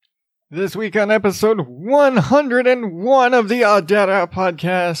This week on episode 101 of the Odd Dad Out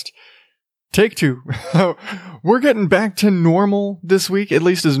podcast, take two. We're getting back to normal this week, at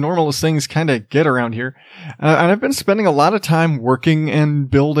least as normal as things kind of get around here. And I've been spending a lot of time working and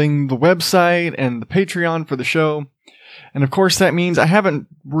building the website and the Patreon for the show. And of course that means I haven't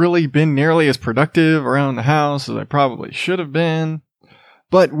really been nearly as productive around the house as I probably should have been.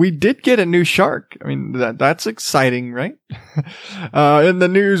 But we did get a new shark. I mean, that's exciting, right? In the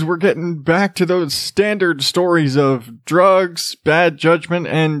news, we're getting back to those standard stories of drugs, bad judgment,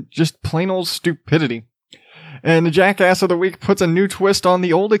 and just plain old stupidity. And the Jackass of the Week puts a new twist on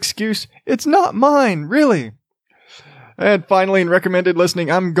the old excuse, it's not mine, really. And finally, in recommended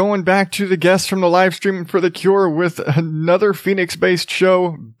listening, I'm going back to the guests from the live stream for The Cure with another Phoenix-based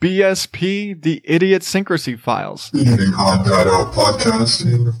show, BSP, The Idiosyncrasy Files. Beginning Odd Dad Out podcast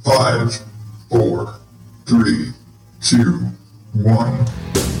in 5, 4, 3, 2, 1.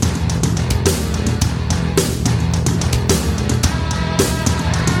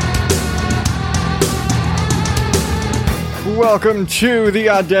 Welcome to the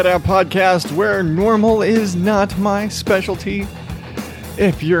Odd Dad Out podcast, where normal is not my specialty.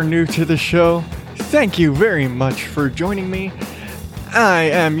 If you're new to the show, thank you very much for joining me. I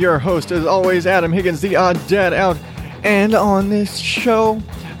am your host, as always, Adam Higgins, the Odd Dad Out, and on this show,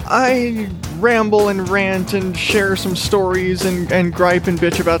 I ramble and rant and share some stories and gripe and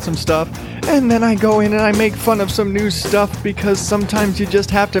bitch about some stuff, and then I go in and I make fun of some new stuff, because sometimes you just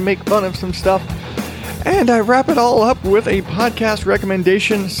have to make fun of some stuff. And I wrap it all up with a podcast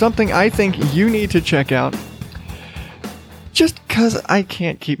recommendation, something I think you need to check out. Just because I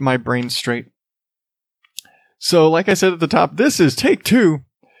can't keep my brain straight. So, like I said at the top, this is take two.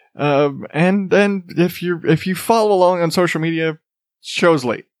 And then if you follow along on social media, show's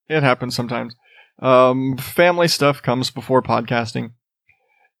late. It happens sometimes. Family stuff comes before podcasting.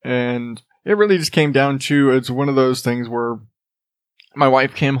 And it really just came down to, it's one of those things where my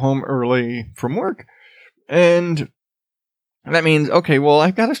wife came home early from work. And that means, okay, well,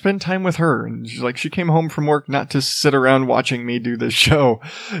 I've got to spend time with her. And she came home from work not to sit around watching me do this show.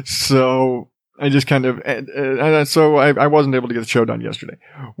 So I just kind of, so I wasn't able to get the show done yesterday,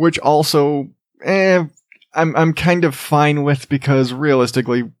 which also, I'm kind of fine with, because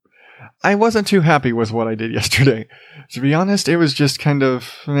realistically, I wasn't too happy with what I did yesterday. To be honest, it was just kind of,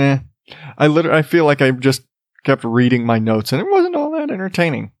 I feel like I just kept reading my notes and it wasn't all that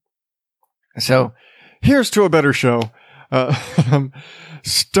entertaining. So, here's to a better show.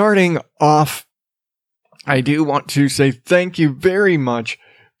 Starting off, I do want to say thank you very much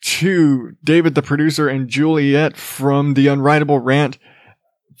to David, the producer, and Juliet from The Unwritable Rant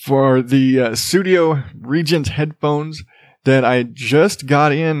for the Studio Regent headphones that I just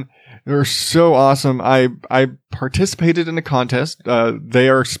got in. They're so awesome. I participated in a contest. They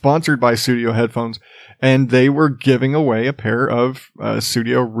are sponsored by Studio Headphones, and they were giving away a pair of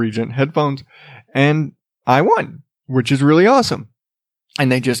Studio Regent headphones. And I won, which is really awesome. And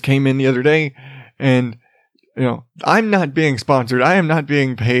they just came in the other day, and, I'm not being sponsored. I am not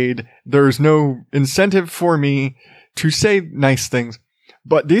being paid. There's no incentive for me to say nice things,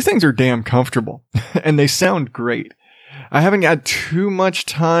 but these things are damn comfortable and they sound great. I haven't had too much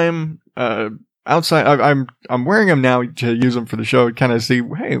time, outside. I'm wearing them now to use them for the show, kind of see,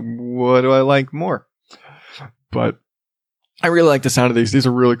 hey, what do I like more? But I really like the sound of these. These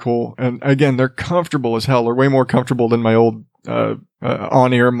are really cool. And again, they're comfortable as hell. They're way more comfortable than my old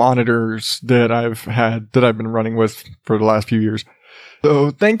on-ear monitors that I've been running with for the last few years.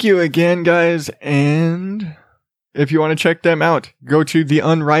 So thank you again, guys. And if you want to check them out, go to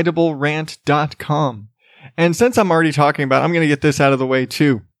theunwritablерant.com. And since I'm already talking about it, I'm going to get this out of the way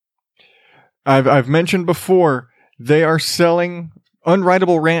too. I've mentioned before, they are selling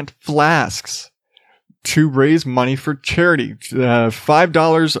Unwritable Rant flasks to raise money for charity.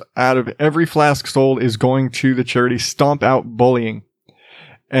 $5 out of every flask sold is going to the charity Stomp Out Bullying.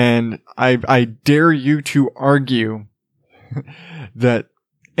 And I dare you to argue that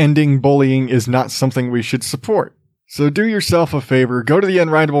ending bullying is not something we should support. So do yourself a favor, go to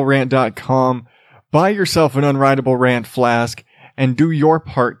theunwritablerant.com, buy yourself an Unwritable Rant flask, and do your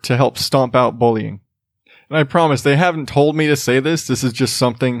part to help stomp out bullying. And I promise, they haven't told me to say this. This is just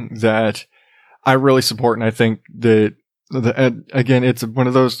something that I really support, and I think that, again, it's one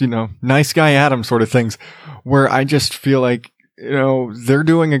of those, nice guy Adam sort of things where I just feel like, they're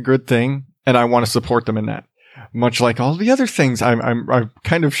doing a good thing, and I want to support them in that. Much like all the other things I'm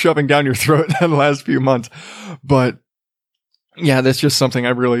kind of shoving down your throat in the last few months. But yeah, that's just something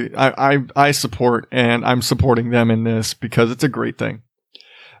I support, and I'm supporting them in this because it's a great thing.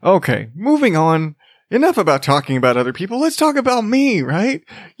 Okay, moving on. enough about talking about other people. Let's talk about me, right?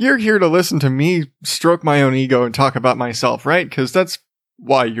 You're here to listen to me stroke my own ego and talk about myself, right? Because that's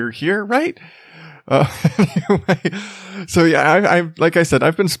why you're here, right? Anyway, so yeah, I like I said,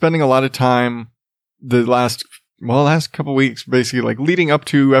 I've been spending a lot of time the last couple weeks, basically like leading up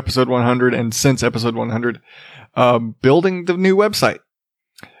to episode 100 and since episode 100, building the new website.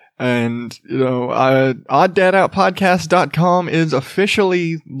 And, odddadoutpodcast.com is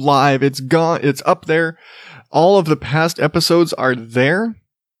officially live. It's gone. It's up there. All of the past episodes are there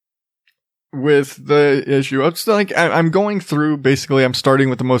with the issue. It's like, I'm going through, basically, I'm starting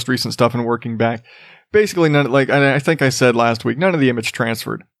with the most recent stuff and working back. Basically, I think I said last week, none of the image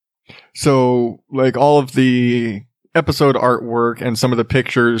transferred. So, like, all of the episode artwork and some of the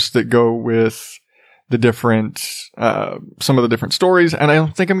pictures that go with the different, some of the different stories. And I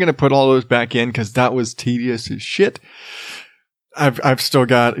don't think I'm going to put all those back in because that was tedious as shit. I've still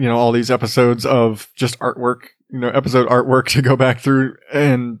got, all these episodes of just artwork, episode artwork to go back through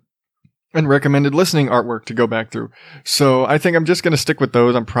and recommended listening artwork to go back through. So I think I'm just going to stick with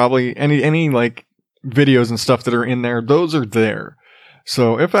those. I'm probably any like videos and stuff that are in there, those are there.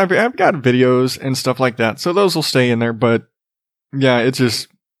 So if I've got videos and stuff like that, so those will stay in there. But yeah, it's just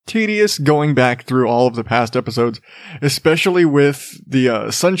tedious going back through all of the past episodes, especially with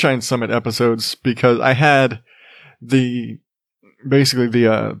the Sunshine Summit episodes, because I had the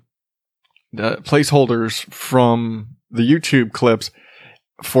placeholders from the YouTube clips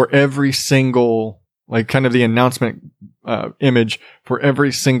for every single, like, kind of the announcement image for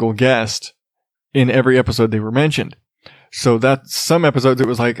every single guest in every episode they were mentioned. So that some episodes it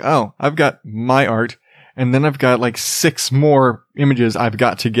was like, oh, I've got my art, and then I've got like 6 more images I've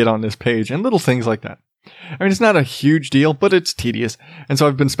got to get on this page, and little things like that. I mean, it's not a huge deal, but it's tedious. And so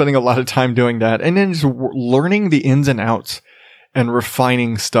I've been spending a lot of time doing that, and then just learning the ins and outs and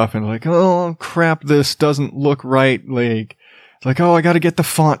refining stuff, and like, oh crap, this doesn't look right. Like, it's like, oh, I got to get the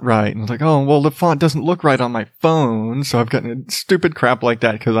font right. And it's like, oh, well, the font doesn't look right on my phone. So I've got stupid crap like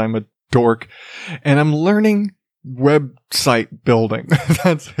that because I'm a dork, and I'm learning website building.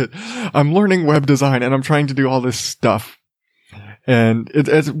 That's it. I'm learning web design, and I'm trying to do all this stuff. And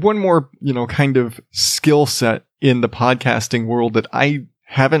it's one more, kind of skill set in the podcasting world that I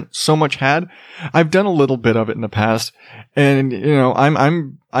haven't so much had. I've done a little bit of it in the past, and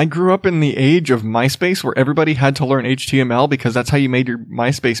I grew up in the age of MySpace where everybody had to learn HTML because that's how you made your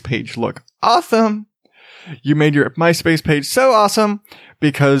MySpace page look awesome. You made your MySpace page so awesome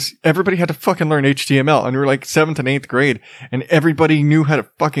because everybody had to fucking learn HTML, and we were like 7th and 8th grade, and everybody knew how to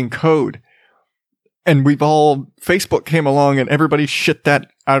fucking code. And Facebook came along and everybody shit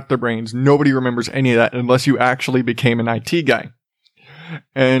that out their brains. Nobody remembers any of that unless you actually became an IT guy.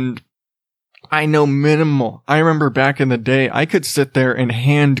 And I know minimal. I remember back in the day, I could sit there and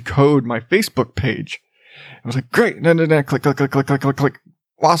hand code my Facebook page. I was like, great. No, click, click, click, click, click, click, click.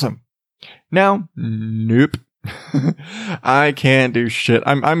 Awesome. Now, nope. I can't do shit.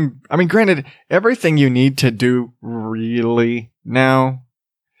 I mean, granted, everything you need to do really now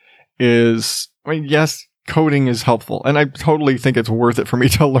is, yes, coding is helpful, and I totally think it's worth it for me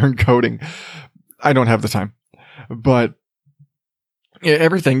to learn coding. I don't have the time, but yeah,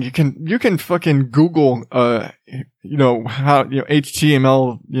 everything you can fucking Google, how,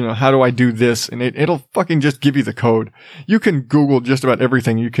 HTML, how do I do this? And it'll fucking just give you the code. You can Google just about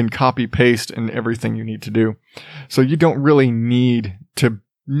everything. You can copy paste and everything you need to do. So you don't really need to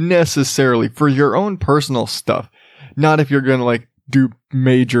necessarily for your own personal stuff. Not if you're going to like do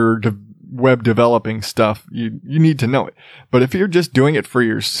major web developing stuff. You need to know it. But if you're just doing it for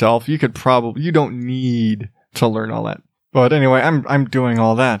yourself, you don't need to learn all that. But anyway, I'm doing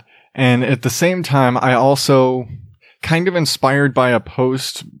all that. And at the same time, I also kind of inspired by a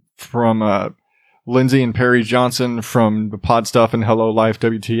post from, Lindsay and Perry Johnson from the Pod Stuff and Hello Life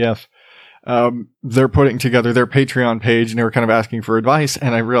WTF. They're putting together their Patreon page, and they were kind of asking for advice.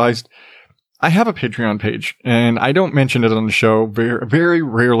 And I realized I have a Patreon page, and I don't mention it on the show. Very, very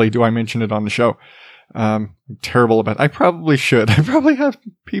rarely do I mention it on the show. I'm terrible about it. I probably should. I probably have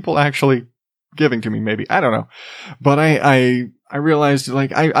people actually giving to me, maybe. I don't know. But I realized,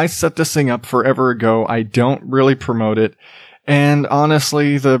 like, I set this thing up forever ago. I don't really promote it. And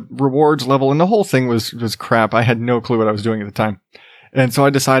honestly, the rewards level and the whole thing was crap. I had no clue what I was doing at the time. And so I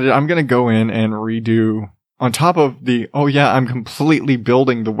decided I'm going to go in and redo, on top of I'm completely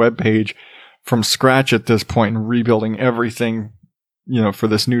building the web page from scratch at this point and rebuilding everything, for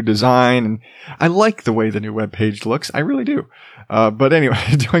this new design. And I like the way the new web page looks. I really do. But anyway,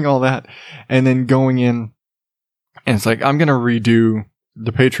 doing all that and then going in, and it's like, I'm going to redo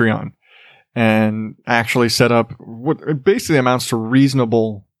the Patreon and actually set up what basically amounts to a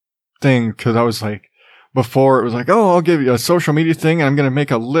reasonable thing. Cause I was like, before it was like, oh, I'll give you a social media thing and I'm going to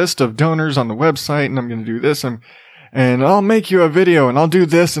make a list of donors on the website and I'm going to do this and I'll make you a video and I'll do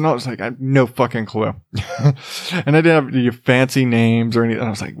this. And I was like, I have no fucking clue. And I didn't have any fancy names or anything. I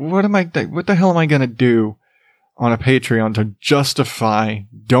was like, what the hell am I going to do on a Patreon to justify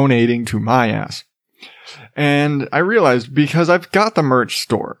donating to my ass? And I realized, because I've got the merch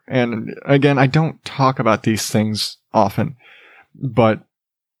store, and again, I don't talk about these things often,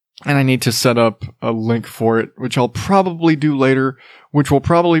 and I need to set up a link for it, which I'll probably do later, which will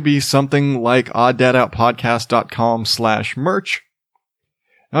probably be something like odddadoutpodcast.com/merch.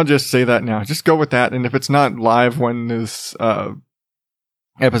 I'll just say that now. Just go with that. And if it's not live when this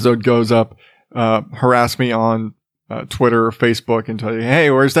episode goes up, harass me on Twitter or Facebook and tell you, hey,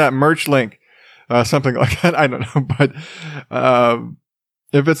 where's that merch link? Something like that. I don't know. But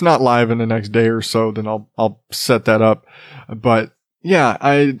if it's not live in the next day or so, then I'll set that up. But yeah,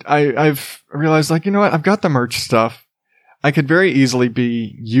 I've realized, like, you know what? I've got the merch stuff. I could very easily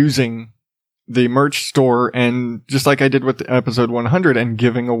be using the merch store, and just like I did with episode 100, and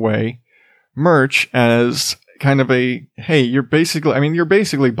giving away merch as kind of a, hey, you're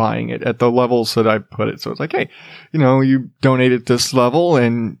basically buying it at the levels that I put it. So it's like, hey, you donate at this level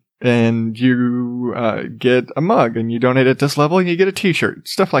and you get a mug, and you donate at this level and you get a t-shirt,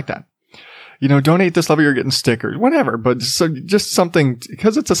 stuff like that. Donate this level, you're getting stickers, whatever. But so just something,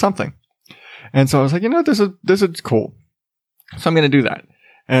 because it's a something. And so I was like, this is cool. So I'm going to do that.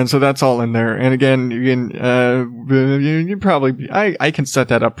 And so that's all in there. And again, you probably, I can set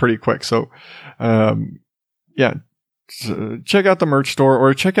that up pretty quick. So, yeah, so check out the merch store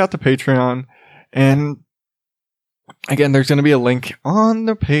or check out the Patreon. And again, there's going to be a link on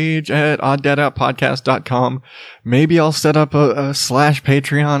the page at odddadoutpodcast.com. Maybe I'll set up a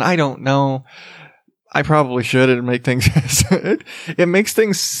 /Patreon. I don't know. I probably should. It'd make things, it makes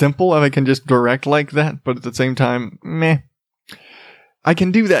things simple if I can just direct like that. But at the same time, meh. I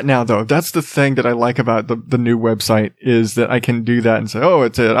can do that now, though. That's the thing that I like about the new website, is that I can do that and say, oh,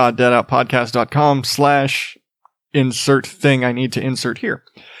 it's at odddadoutpodcast.com/insert thing I need to insert here.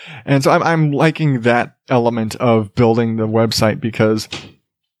 And so I'm liking that element of building the website, because,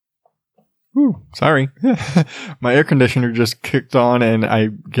 sorry, my air conditioner just kicked on and I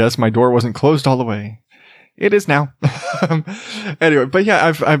guess my door wasn't closed all the way. It is now. Anyway, but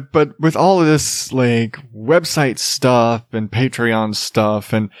yeah, but with all of this, like, website stuff and Patreon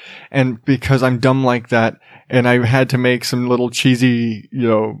stuff, and because I'm dumb like that, and I had to make some little cheesy,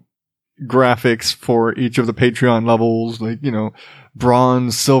 graphics for each of the Patreon levels, like,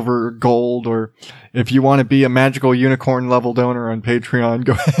 bronze, silver, gold, or if you want to be a magical unicorn level donor on Patreon,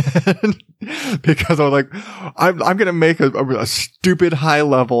 go ahead. Because I was like, I'm going to make a stupid high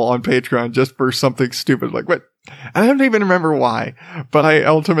level on Patreon just for something stupid. Like, what? I don't even remember why, but I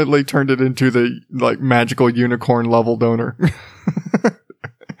ultimately turned it into the, like, magical unicorn level donor.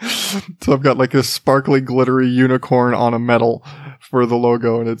 So I've got like this sparkly, glittery unicorn on a medal for the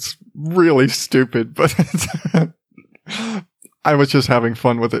logo, and it's really stupid, but I was just having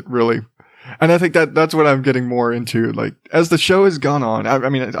fun with it, really. And I think that's what I'm getting more into. Like, as the show has gone on,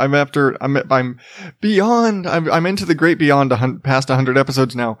 I'm into the great beyond, past 100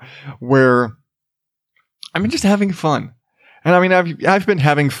 episodes now, where I'm just having fun. And I mean, I've been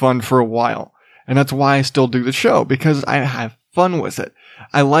having fun for a while, and that's why I still do the show, because I have fun with it.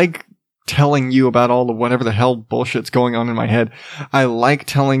 I like telling you about all of whatever the hell bullshit's going on in my head. I like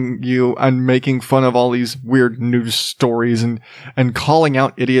telling you and making fun of all these weird news stories and calling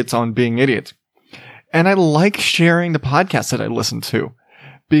out idiots on being idiots. And I like sharing the podcasts that I listen to,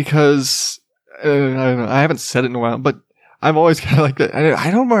 because I don't know, I haven't said it in a while, but I've always kind of like that. I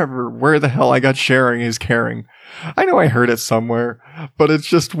don't remember where the hell I got sharing is caring. I know I heard it somewhere, but it's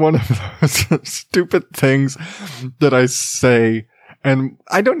just one of those stupid things that I say. And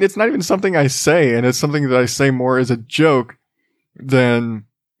it's not even something I say, and it's something that I say more as a joke than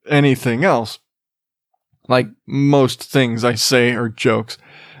anything else. Like, most things I say are jokes,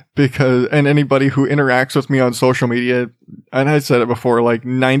 and anybody who interacts with me on social media, and I said it before, like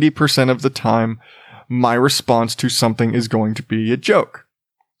 90% of the time, my response to something is going to be a joke.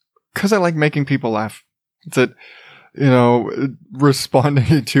 'Cause I like making people laugh. That,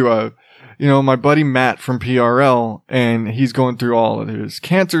 responding to my buddy Matt from PRL, and he's going through all of his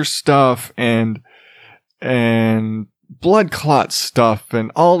cancer stuff and blood clot stuff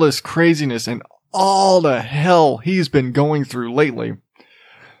and all this craziness and all the hell he's been going through lately.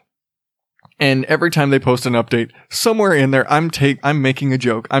 And every time they post an update, somewhere in there, I'm making a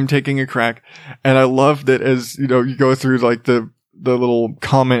joke. I'm taking a crack. And I love that, as, you go through like the little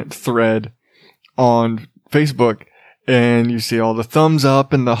comment thread on Facebook, And you see all the thumbs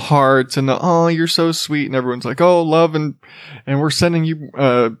up and the hearts and the, oh, you're so sweet. And everyone's like, oh, love. And we're sending you,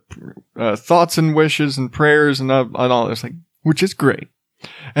 thoughts and wishes and prayers and all this, like, which is great.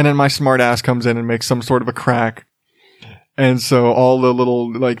 And then my smart ass comes in and makes some sort of a crack. And so all the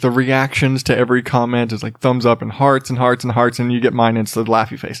little, like, the reactions to every comment is like thumbs up and hearts and hearts and hearts. And you get mine, and it's the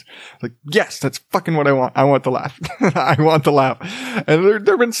laughy face. Like, yes, that's fucking what I want. I want the laugh. I want the laugh. And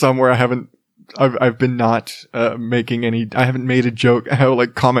there've been some where I've been not, making any, I haven't made a joke. I have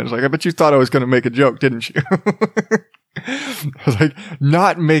like comments like, I bet you thought I was going to make a joke, didn't you? I was like,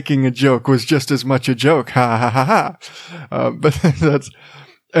 not making a joke was just as much a joke. Ha ha ha ha. But that's,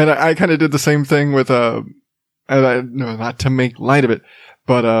 and I kind of did the same thing with, and no, not to make light of it,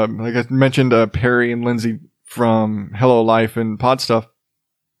 but, like I mentioned, Perry and Lindsay from Hello Life and Pod Stuff,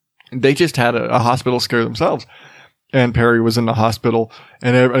 they just had a hospital scare themselves. And Perry was in the hospital.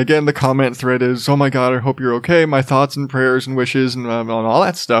 And again, the comment thread is, oh my God, I hope you're okay. My thoughts and prayers and wishes and all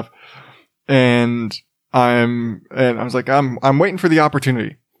that stuff. And I was like, I'm waiting for the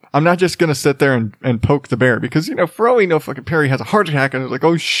opportunity. I'm not just going to sit there and poke the bear because, you know, for all we know, fucking Perry has a heart attack and it's like,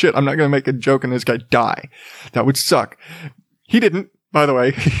 oh shit, I'm not going to make a joke and this guy die. That would suck. He didn't, by the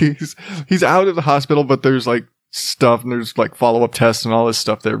way. He's out of the hospital, but there's like stuff and there's like follow-up tests and all this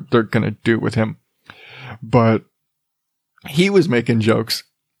stuff they're going to do with him. But he was making jokes.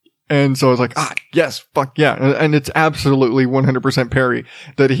 And so I was like, yes, fuck yeah. And it's absolutely 100% Perry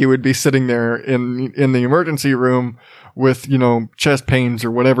that he would be sitting there in the emergency room with, you know, chest pains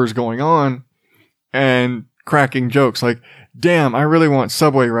or whatever's going on and cracking jokes like, damn, I really want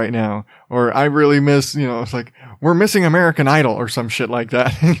Subway right now. Or I really miss, you know, it's like, we're missing American Idol or some shit like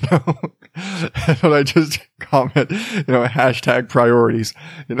that. You know, and I just comment, you know, hashtag priorities,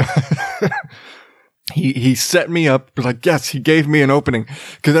 you know. He set me up, like, yes, he gave me an opening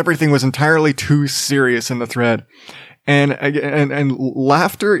because everything was entirely too serious in the thread. And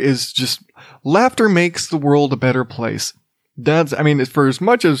laughter makes the world a better place. I mean, for as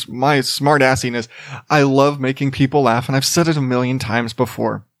much as my smart assiness, I love making people laugh. And I've said it a million times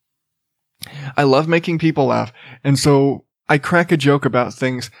before. I love making people laugh. And so I crack a joke about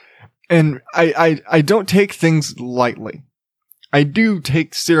things and I don't take things lightly. I do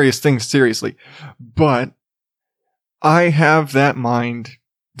take serious things seriously, but I have that mind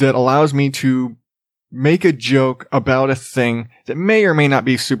that allows me to make a joke about a thing that may or may not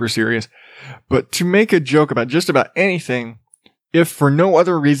be super serious, but to make a joke about just about anything, if for no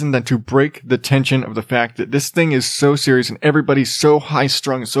other reason than to break the tension of the fact that this thing is so serious and everybody's so high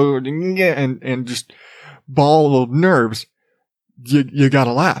strung, so, and just ball of nerves, you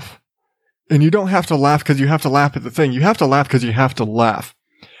gotta laugh. And you don't have to laugh because you have to laugh at the thing. You have to laugh because you have to laugh.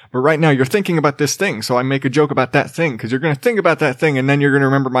 But right now you're thinking about this thing. So I make a joke about that thing because you're going to think about that thing. And then you're going to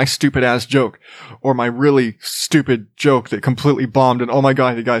remember my stupid ass joke or my really stupid joke that completely bombed. And oh my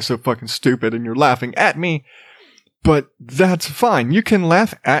God, the guy's so fucking stupid. And you're laughing at me. But that's fine. You can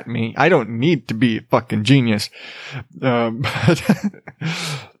laugh at me. I don't need to be a fucking genius. But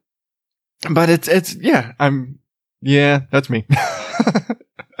it's, yeah, that's me.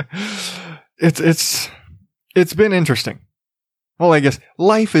 It's been interesting. Well, I guess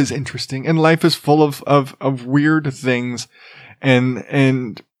life is interesting and life is full of weird things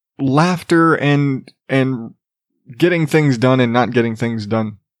and laughter and getting things done and not getting things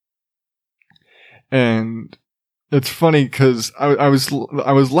done. And it's funny because I was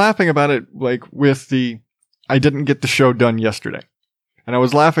laughing about it, like with I didn't get the show done yesterday. And I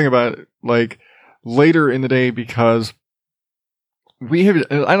was laughing about it like later in the day because I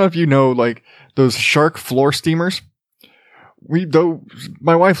don't know if you know, like those Shark floor steamers.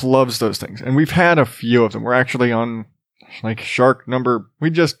 My wife loves those things and we've had a few of them. We're actually on like we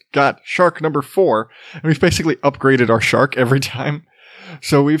just got Shark number 4 and we've basically upgraded our Shark every time.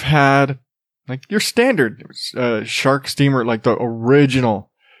 So we've had like your standard, Shark steamer, like the original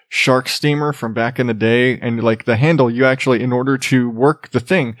Shark steamer from back in the day. And like the handle, you actually, in order to work the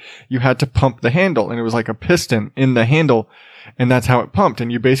thing, you had to pump the handle and it was like a piston in the handle. And that's how it pumped.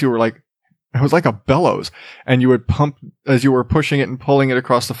 And you basically were like, it was like a bellows. And you would pump, as you were pushing it and pulling it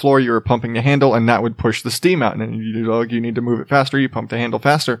across the floor, you were pumping the handle and that would push the steam out. And then you need to move it faster. You pump the handle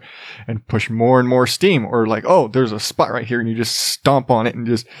faster and push more and more steam. Or like, oh, there's a spot right here and you just stomp on it and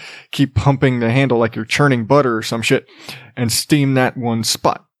just keep pumping the handle like you're churning butter or some shit and steam that one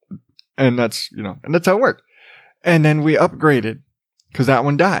spot. And that's, and that's how it worked. And then we upgraded because that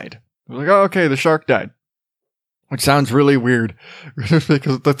one died. I was like, oh, okay, the Shark died. Which sounds really weird because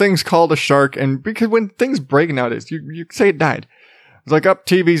the thing's called a Shark. And because when things break nowadays, you say it died. It's like,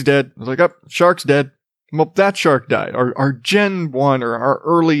 TV's dead. It's like, Shark's dead. Well, that Shark died. Our Gen 1 or our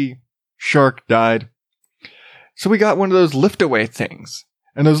early Shark died. So we got one of those lift away things.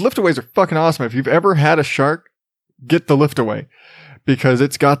 And those lift aways are fucking awesome. If you've ever had a shark, get the lift away. Because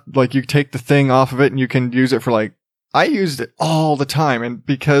it's got, like, you take the thing off of it and you can use it for, like, I used it all the time. And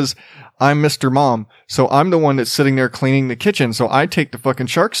because I'm Mr. Mom, so I'm the one that's sitting there cleaning the kitchen. So I take the fucking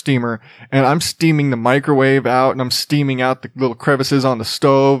shark steamer and I'm steaming the microwave out and I'm steaming out the little crevices on the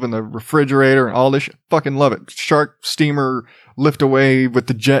stove and the refrigerator and all this shit. Fucking love it. Shark steamer lift away with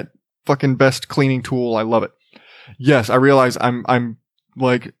the jet, fucking best cleaning tool. I love it. Yes, I realize I'm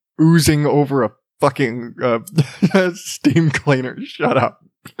like oozing over a fucking steam cleaner. Shut up.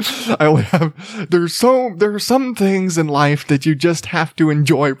 I only have, there are some things in life that you just have to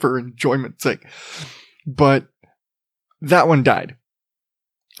enjoy for enjoyment's sake. But that one died.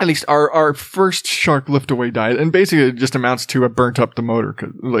 At least our first shark lift away died. And basically it just amounts to a burnt up the motor.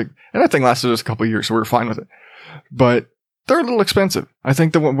 And that thing lasted us a couple of years, so we were fine with it. But they're a little expensive. I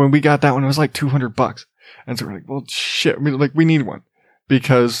think that when we got that one, it was like $200. And so we're like, well, shit, we need one.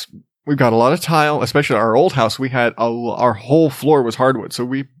 Because we've got a lot of tile, especially our old house. We had our whole floor was hardwood, so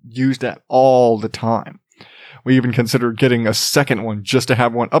we used that all the time. We even considered getting a second one just to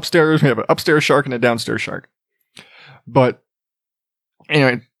have one upstairs. We have an upstairs shark and a downstairs shark. But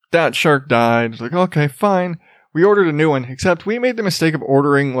anyway, that shark died. It's like, okay, fine. We ordered a new one, except we made the mistake of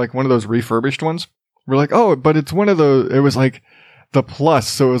ordering like one of those refurbished ones. We're like, oh, but it's one of those, it was like the plus,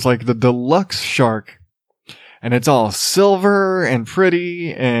 so it was like the deluxe shark. And it's all silver and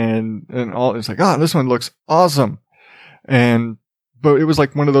pretty and all. It's like, oh, this one looks awesome. But it was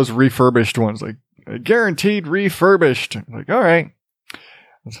like one of those refurbished ones, like guaranteed refurbished. Like, all right.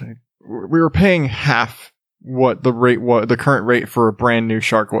 It's like, we were paying half what the rate was, the current rate for a brand new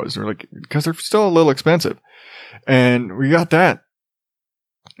shark was. We're like, because they're still a little expensive. And we got that.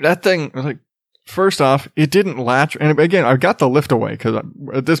 That thing was like, first off, it didn't latch. And again, I got the lift away because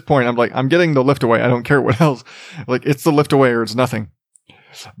at this point, I'm like, I'm getting the lift away. I don't care what else. Like, it's the lift away or it's nothing.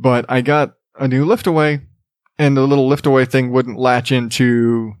 But I got a new lift away and the little lift away thing wouldn't latch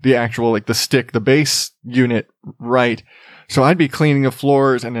into the actual, like the stick, the base unit right. So I'd be cleaning the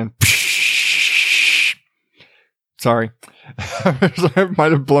floors and then sorry. I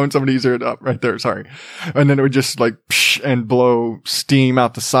might have blown somebody's ear up right there. Sorry. And then it would just like and blow steam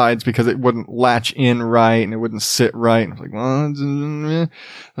out the sides because it wouldn't latch in right and it wouldn't sit right. And I was like,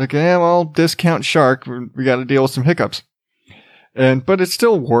 well, okay, well, discount shark. We got to deal with some hiccups. But it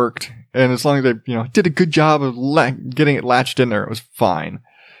still worked. And as long as they, did a good job of getting it latched in there, it was fine.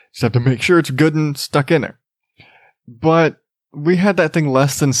 Just have to make sure it's good and stuck in there. But we had that thing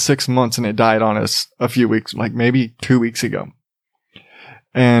less than 6 months and it died on us a few weeks, like maybe 2 weeks ago.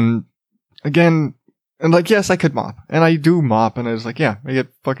 And again, and like, yes, I could mop and I do mop. And I was like, yeah, I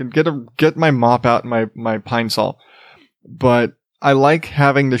get my mop out and my pine saw. But I like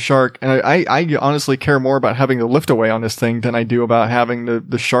having the shark and I honestly care more about having the lift away on this thing than I do about having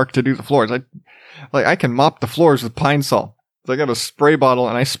the shark to do the floors. I can mop the floors with pine saw. So I got a spray bottle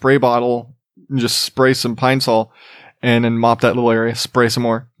and I spray bottle and just spray some pine saw. And then mop that little area, spray some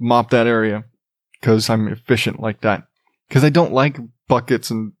more, mop that area. Cause I'm efficient like that. Cause I don't like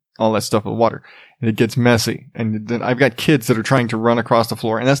buckets and all that stuff with water. And it gets messy. And then I've got kids that are trying to run across the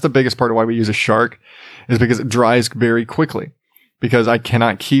floor. And that's the biggest part of why we use a shark is because it dries very quickly. Because I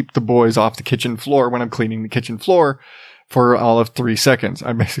cannot keep the boys off the kitchen floor when I'm cleaning the kitchen floor for all of 3 seconds.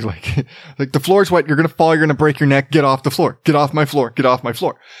 I'm basically like the floor's wet. You're going to fall. You're going to break your neck. Get off the floor. Get off my floor. Get off my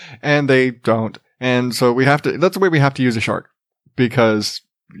floor. And they don't. And so that's the way we have to use a shark because,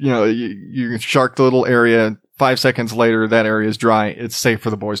 you shark the little area 5 seconds later, that area is dry. It's safe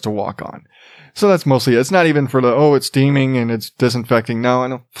for the boys to walk on. So that's mostly it. It's not even for it's steaming and it's disinfecting. No, I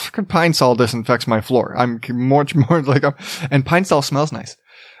know fucking pine saw disinfects my floor. I'm much more like, and pine saw smells nice,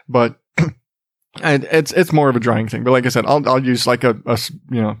 but it's more of a drying thing. But like I said, I'll use like a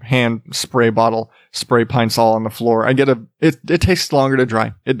hand spray bottle, spray pine saw on the floor. It takes longer to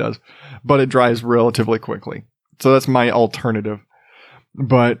dry. It does. But it dries relatively quickly. So that's my alternative.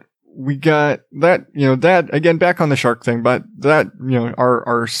 But we got that, that again, back on the shark thing, but that,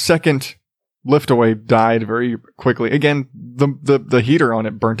 our second lift away died very quickly. Again, the heater on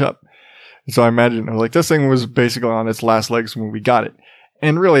it burnt up. So I imagine like this thing was basically on its last legs when we got it.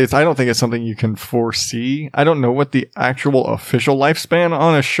 And really, I don't think it's something you can foresee. I don't know what the actual official lifespan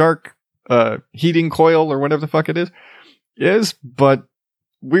on a shark, heating coil or whatever the fuck it is, but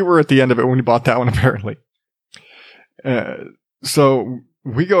we were at the end of it when we bought that one, apparently. So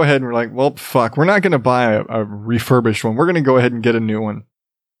we go ahead and we're like, well, fuck, we're not going to buy a refurbished one. We're going to go ahead and get a new one.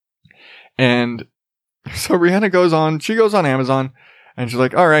 And so Rihanna goes on Amazon and she's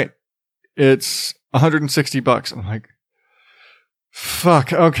like, all right, it's $160. I'm like,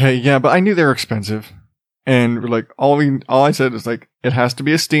 fuck, okay, yeah, but I knew they were expensive. And we're like, all I said is like, it has to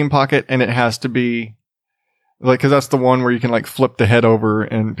be a steam pocket, and it has to be like, cause that's the one where you can like flip the head over,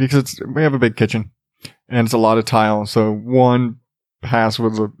 and because we have a big kitchen and it's a lot of tile. So one pass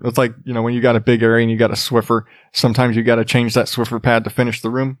it's like, when you got a big area and you got a Swiffer, sometimes you got to change that Swiffer pad to finish the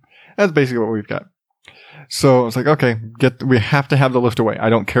room. That's basically what we've got. So it's like, okay, we have to have the lift away. I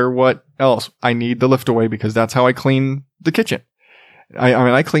don't care what else. I need the lift away because that's how I clean the kitchen.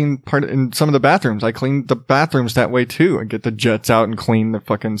 I clean in some of the bathrooms. I clean the bathrooms that way too. I get the jets out and clean the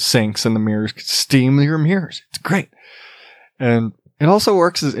fucking sinks and the mirrors, steam your mirrors. It's great. And it also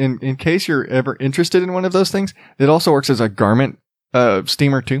works as in case you're ever interested in one of those things, it also works as a garment,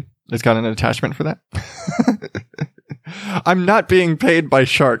 steamer too. It's got an attachment for that. I'm not being paid by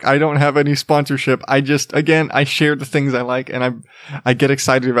Shark. I don't have any sponsorship. I share the things I like, and I get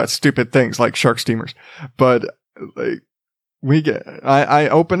excited about stupid things like Shark steamers. But like, I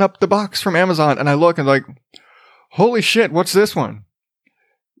open up the box from Amazon and I look and like, holy shit, what's this one?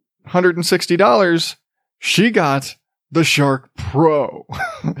 $160. She got the Shark Pro,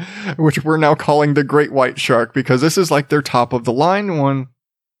 which we're now calling the Great White Shark because this is like their top of the line one.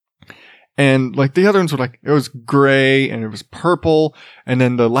 And like the other ones were like, it was gray and it was purple. And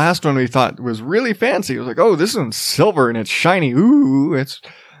then the last one we thought was really fancy. It was like, oh, this one's silver and it's shiny. Ooh,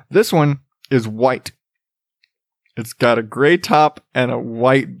 this one is white. It's got a gray top and a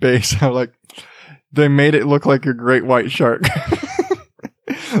white base. I'm like, they made it look like a great white shark.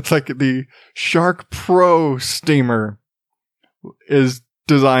 It's like the Shark Pro steamer is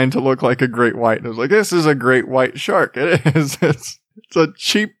designed to look like a great white. I was like, this is a great white shark. It is. It's a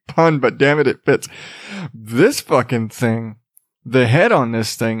cheap pun, but damn it, it fits. This fucking thing, the head on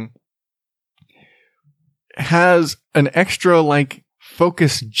this thing has an extra like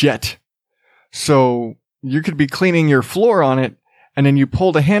focus jet. So you could be cleaning your floor on it, and then you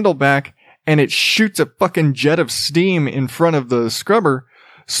pull the handle back, and it shoots a fucking jet of steam in front of the scrubber.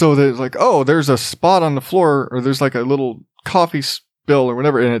 So there's like, oh, there's a spot on the floor, or there's like a little coffee spill or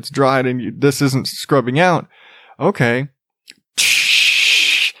whatever, and it's dried, and this isn't scrubbing out. Okay.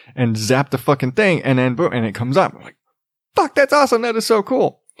 And zap the fucking thing, and then boom, and it comes up. I'm like, fuck, that's awesome. That is so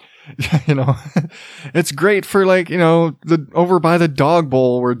cool. It's great for like, over by the dog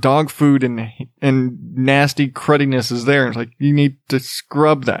bowl where dog food and nasty crudiness is there. And it's like, you need to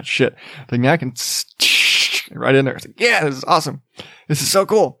scrub that shit. Like, I can right in there. It's like, yeah, this is awesome. This is so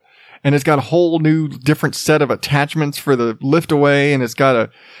cool. And it's got a whole new different set of attachments for the lift away. And it's got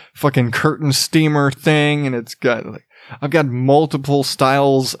a fucking curtain steamer thing. And it's got like, I've got multiple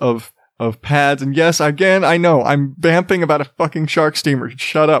styles of pads. And yes, again, I know I'm vamping about a fucking shark steamer.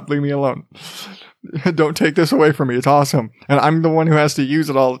 Shut up. Leave me alone. Don't take this away from me. It's awesome. And I'm the one who has to use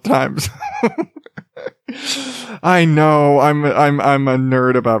it all the time. I know I'm a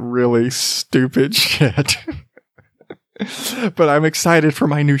nerd about really stupid shit, but I'm excited for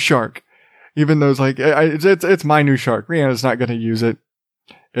my new shark. Even though it's like, it's my new shark. Rihanna's not going to use it.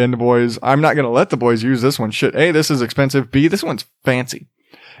 And the boys, I'm not going to let the boys use this one. Shit. A, this is expensive. B, this one's fancy.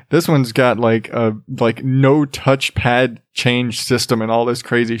 This one's got like a no touch pad change system and all this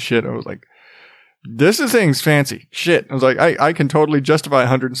crazy shit. I was like, this thing's fancy shit. I was like, I can totally justify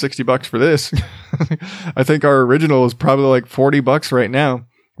 $160 for this. I think our original is probably like $40 right now,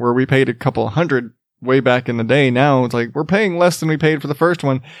 where we paid a couple $100 way back in the day. Now it's like we're paying less than we paid for the first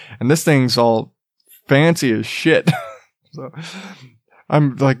one, and this thing's all fancy as shit. So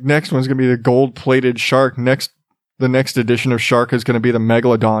I'm like, next one's gonna be the gold plated shark. The next edition of Shark is going to be the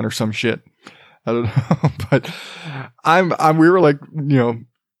Megalodon or some shit. I don't know. But we were like,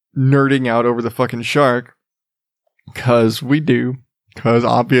 nerding out over the fucking shark. Cause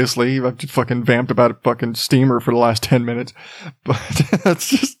obviously I've just fucking vamped about a fucking steamer for the last 10 minutes. But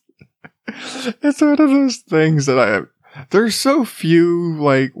it's one of those things that there's so few,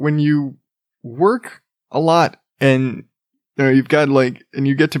 like when you work a lot and you've got and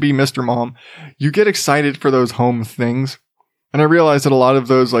you get to be Mr. Mom, you get excited for those home things. And I realize that a lot of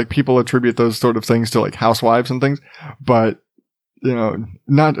those, like, people attribute those sort of things to like housewives and things, but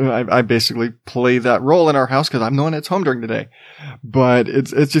I basically play that role in our house because I'm the one that's home during the day. But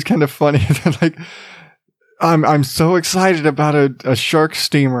it's just kind of funny that like, I'm so excited about a shark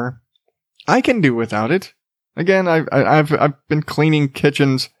steamer. I can do without it. Again, I've been cleaning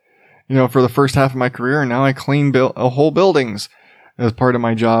kitchens, for the first half of my career, and now I clean whole buildings as part of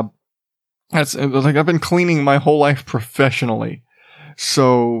my job. That's like, I've been cleaning my whole life professionally.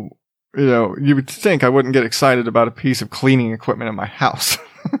 So, you would think I wouldn't get excited about a piece of cleaning equipment in my house.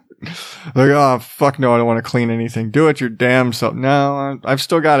 Like, oh, fuck no, I don't want to clean anything. Do it your damn self. No, I've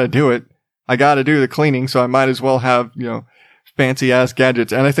still got to do it. I got to do the cleaning, so I might as well have, fancy ass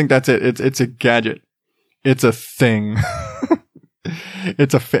gadgets. And I think that's it. It's a gadget. It's a thing.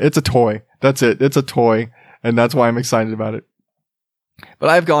 It's a toy. That's it. It's a toy. And that's why I'm excited about it. But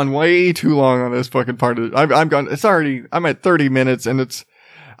I've gone way too long on this fucking part of it. I'm at 30 minutes and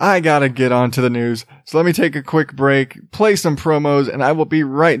I gotta get on to the news. So let me take a quick break, play some promos, and I will be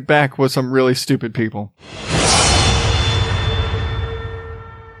right back with some really stupid people.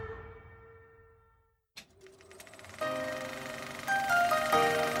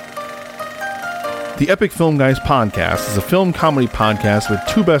 The Epic Film Guys podcast is a film comedy podcast with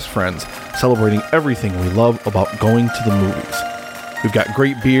two best friends celebrating everything we love about going to the movies. We've got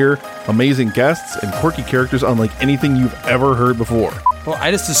great beer, amazing guests, and quirky characters unlike anything you've ever heard before. Well,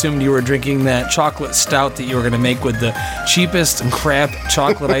 I just assumed you were drinking that chocolate stout that you were going to make with the cheapest crap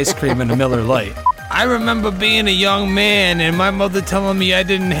chocolate ice cream in a Miller Lite. I remember being a young man and my mother telling me I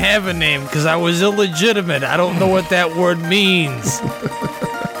didn't have a name because I was illegitimate. I don't know what that word means.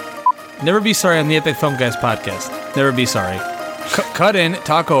 Never be sorry on the Epic Film Guys podcast. Never be sorry. Cut in,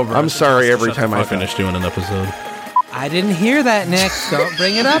 talk over. I'm sorry every time I finish doing an episode. I didn't hear that, Nick. Don't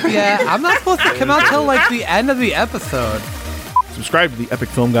bring it up yet. I'm not supposed to come out till like the end of the episode. Subscribe to the Epic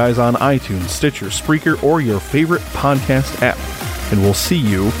Film Guys on iTunes, Stitcher, Spreaker, or your favorite podcast app. And we'll see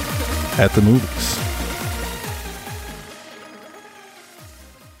you at the movies.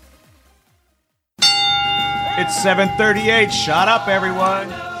 It's 7:38. Shut up,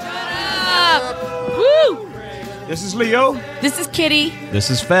 everyone. Woo! This is Leo. This is Kitty. This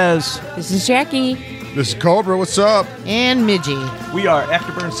is Fez. This is Jackie. This is Cobra. What's up? And Midgie. We are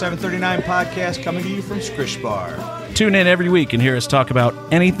Afterburn 739 podcast coming to you from Skrish Bar. Tune in every week and hear us talk about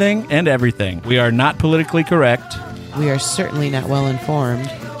anything and everything. We are not politically correct. We are certainly not well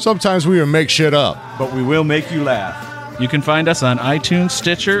informed. Sometimes we even make shit up. But we will make you laugh. You can find us on iTunes,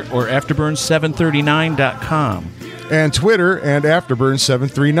 Stitcher, or Afterburn739.com. And Twitter and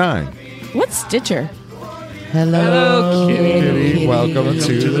Afterburn739. What's Stitcher? Hello, Kitty. Welcome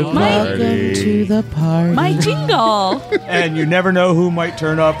to the Welcome party. to the party. My jingle. And you never know who might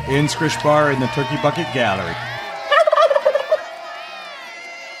turn up in Skrish Bar in the Turkey Bucket Gallery.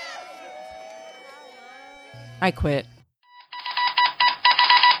 I quit.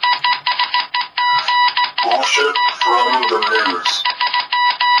 Bullshit from the news.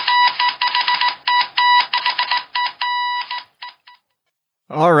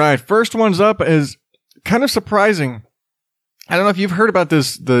 All right, first one's up is kind of surprising. I don't know if you've heard about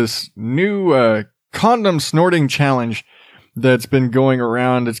this new condom snorting challenge that's been going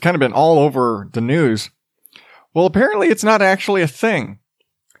around. It's kind of been all over the news. Well, apparently it's not actually a thing.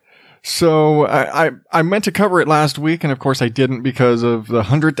 So I meant to cover it last week, and of course I didn't because of the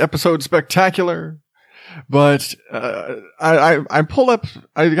 100th episode spectacular. But I pulled up,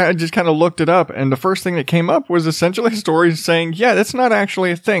 I just kind of looked it up, and the first thing that came up was essentially a story saying, yeah, that's not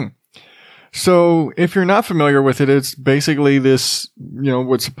actually a thing. So if you're not familiar with it, it's basically this,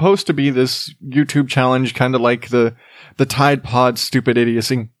 what's supposed to be this YouTube challenge, kind of like the Tide Pod stupid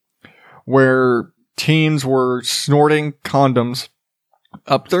idiocy, where teens were snorting condoms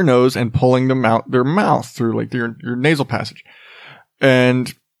up their nose and pulling them out their mouth through like your nasal passage.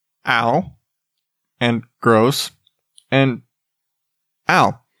 And ow. And gross. And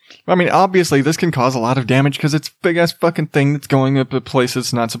ow. I mean, obviously this can cause a lot of damage because it's a big ass fucking thing that's going up a place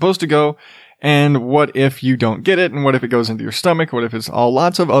it's not supposed to go. And what if you don't get it? And what if it goes into your stomach? What if it's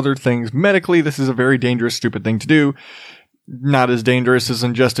lots of other things? Medically, this is a very dangerous, stupid thing to do. Not as dangerous as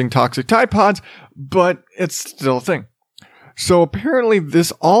ingesting toxic Tide Pods, but it's still a thing. So apparently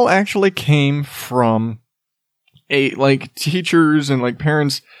this all actually came from teachers and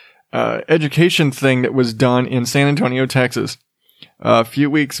parents education thing that was done in San Antonio, Texas a few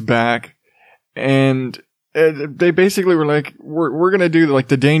weeks back. And they basically were like, we're going to do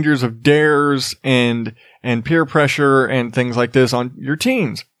the dangers of dares and peer pressure and things like this on your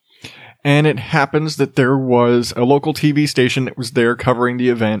teens. And it happens that there was a local TV station that was there covering the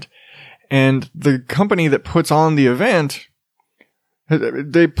event. And the company that puts on the event,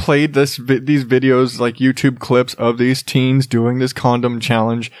 they played these videos, like YouTube clips of these teens doing this condom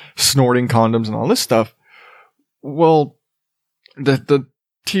challenge, snorting condoms and all this stuff. Well, the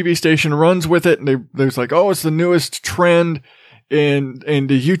TV station runs with it, and there's like, oh, it's the newest trend in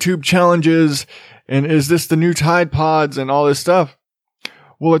the YouTube challenges, and is this the new Tide Pods and all this stuff?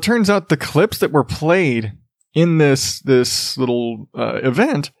 Well, it turns out the clips that were played in this little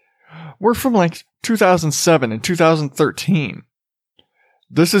event were from 2007 and 2013.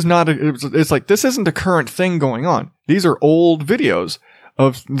 This is not this isn't a current thing going on. These are old videos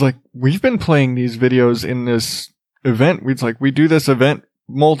of we've been playing these videos in this event. We do this event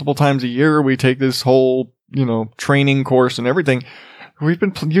multiple times a year. We take this whole, training course and everything. We've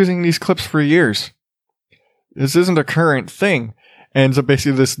been using these clips for years. This isn't a current thing. And so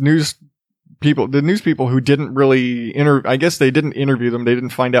basically the news people who didn't really I guess they didn't interview them. They didn't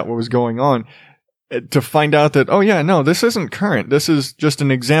find out what was going on to find out that, oh yeah, no, this isn't current. This is just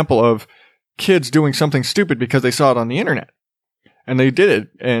an example of kids doing something stupid because they saw it on the internet and they did it.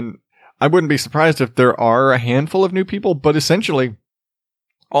 And I wouldn't be surprised if there are a handful of new people, but essentially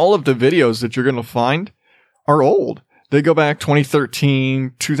all of the videos that you're going to find are old. They go back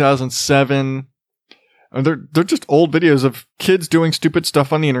 2013, 2007. They're just old videos of kids doing stupid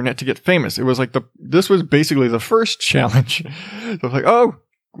stuff on the internet to get famous. It was like this was basically the first challenge. It was like, oh,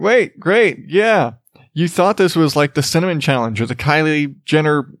 wait, great. Yeah. You thought this was like the cinnamon challenge or the Kylie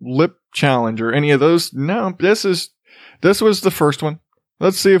Jenner lip challenge or any of those. No, this was the first one.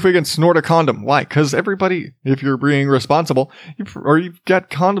 Let's see if we can snort a condom. Why? Because everybody, if you're being responsible, you've got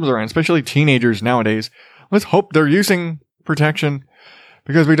condoms around, especially teenagers nowadays. Let's hope they're using protection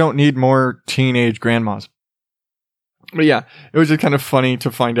because we don't need more teenage grandmas. But yeah, it was just kind of funny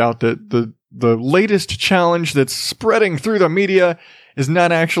to find out that the latest challenge that's spreading through the media is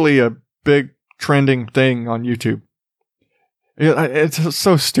not actually a big trending thing on YouTube. It's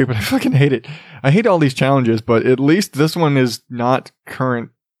so stupid. I fucking hate it. I hate all these challenges, but at least this one is not current.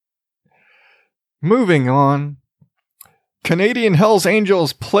 Moving on. Canadian Hells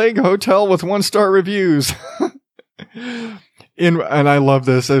Angels plague hotel with 1-star reviews. And I love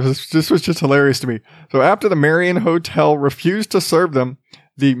this. This was just hilarious to me. So after the Marion Hotel refused to serve them,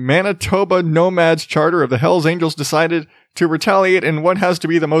 the Manitoba Nomads charter of the Hells Angels decided to retaliate in what has to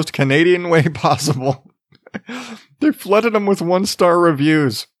be the most Canadian way possible. They flooded them with 1-star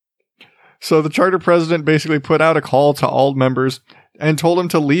reviews. So the charter president basically put out a call to all members and told them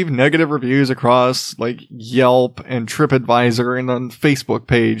to leave negative reviews across like Yelp and TripAdvisor and on Facebook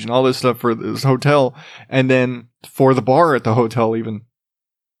page and all this stuff for this hotel and then for the bar at the hotel even.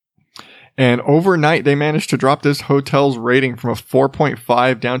 And overnight they managed to drop this hotel's rating from a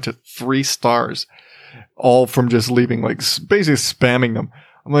 4.5 down to 3 stars. All from just leaving, like basically spamming them.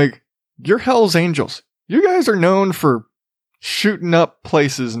 I'm like, you're Hells Angels. You guys are known for shooting up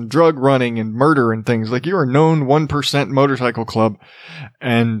places and drug running and murder and things. Like, you're a known 1% motorcycle club.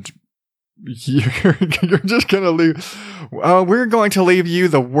 And you're just going to leave. We're going to leave you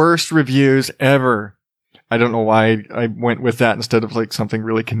the worst reviews ever. I don't know why I went with that instead of like something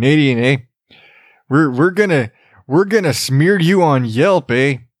really Canadian, eh? We're gonna smear you on Yelp,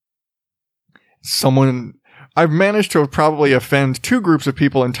 eh? I've managed to probably offend 2 groups of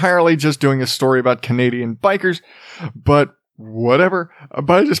people entirely just doing a story about Canadian bikers, but whatever.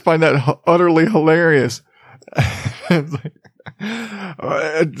 But I just find that utterly hilarious. I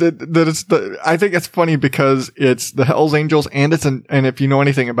think it's funny because it's the Hells Angels and and if you know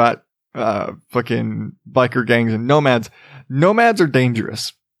anything about fucking biker gangs and nomads are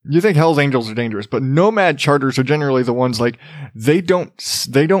dangerous. You think Hells Angels are dangerous, but nomad charters are generally the ones like they don't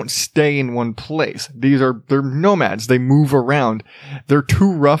stay in one place. They're nomads. They move around. They're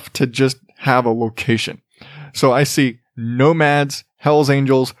too rough to just have a location. So I see nomads, Hells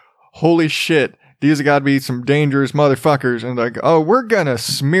Angels. Holy shit. These have got to be some dangerous motherfuckers. And like, oh, we're gonna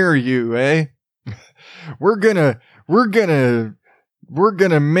smear you, eh? We're gonna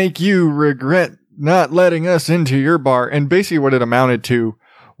make you regret not letting us into your bar. And basically what it amounted to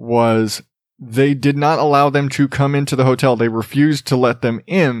was they did not allow them to come into the hotel. They refused to let them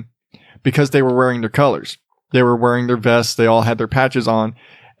in because they were wearing their colors. They were wearing their vests. They all had their patches on.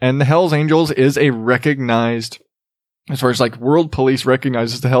 And the Hells Angels is a recognized, as far as like world police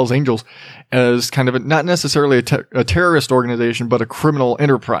recognizes the Hells Angels as kind of not necessarily a terrorist organization, but a criminal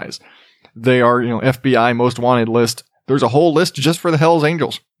enterprise. They are, FBI most wanted list. There's a whole list just for the Hells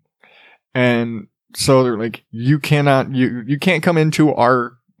Angels. And so they're like, you can't come into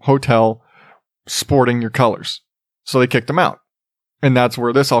our hotel sporting your colors. So they kicked them out. And that's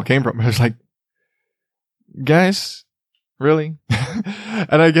where this all came from. It was like, guys, really?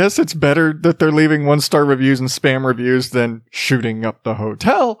 And I guess it's better that they're leaving 1-star reviews and spam reviews than shooting up the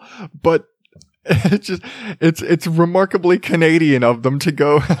hotel. But it's remarkably Canadian of them to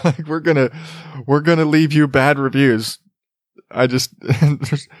go like, we're gonna leave you bad reviews.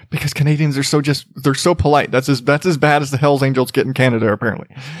 Because Canadians are they're so polite. That's as bad as the Hells Angels get in Canada, apparently.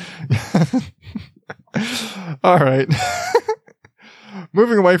 All right.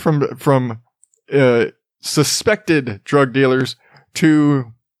 Moving away from suspected drug dealers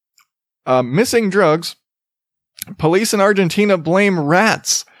to missing drugs. Police in Argentina blame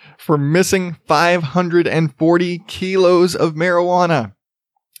rats for missing 540 kilos of marijuana.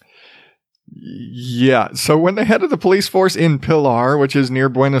 Yeah, so when the head of the police force in Pilar, which is near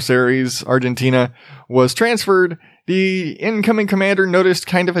Buenos Aires, Argentina, was transferred, the incoming commander noticed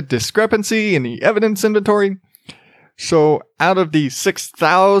kind of a discrepancy in the evidence inventory. So out of the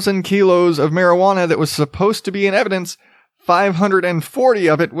 6,000 kilos of marijuana that was supposed to be in evidence, 540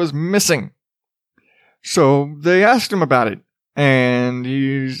 of it was missing. So they asked him about it. And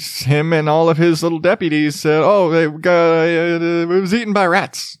him and all of his little deputies said, it was eaten by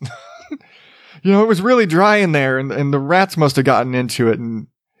rats. It was really dry in there, and the rats must have gotten into it. And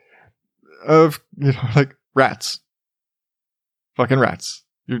rats. Fucking rats.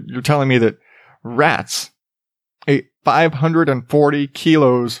 You're telling me that rats ate 540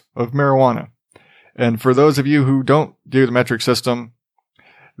 kilos of marijuana. And for those of you who don't do the metric system,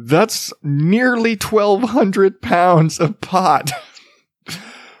 that's nearly 1,200 pounds of pot.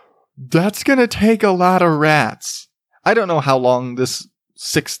 That's going to take a lot of rats. I don't know how long this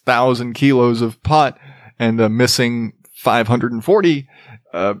 6,000 kilos of pot and the missing 540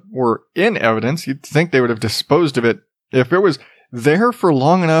 were in evidence. You'd think they would have disposed of it. If it was there for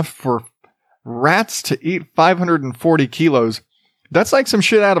long enough for rats to eat 540 kilos, that's like some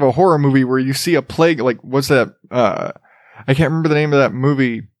shit out of a horror movie where you see a plague. Like, what's that? I can't remember the name of that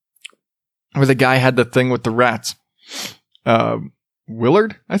movie where the guy had the thing with the rats.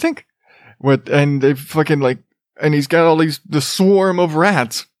 Willard, I think. And they fucking and he's got the swarm of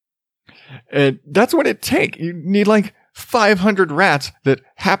rats. And that's what it takes. You need 500 rats that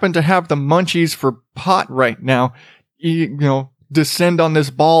happen to have the munchies for pot right now. Descend on this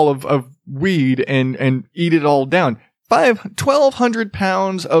ball of weed and eat it all down. 1,200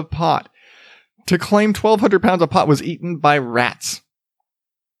 pounds of pot. To claim 1,200 pounds of pot was eaten by rats.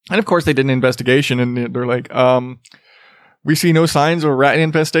 And of course they did an investigation and they're like, we see no signs of a rat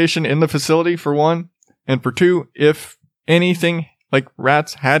infestation in the facility, for one. And for two, if anything like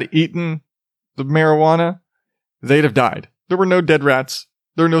rats had eaten the marijuana, they'd have died. There were no dead rats.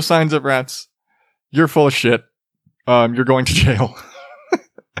 There were no signs of rats. You're full of shit. You're going to jail.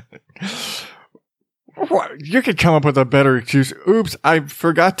 You could come up with a better excuse. Oops, I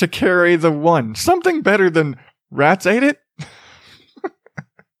forgot to carry the one. Something better than rats ate it?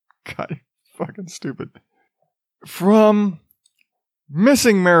 God, fucking stupid. From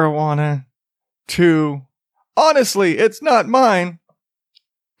missing marijuana to, honestly, it's not mine.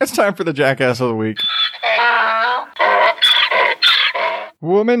 It's time for the Jackass of the Week.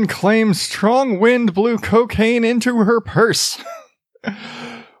 Woman claims strong wind blew cocaine into her purse.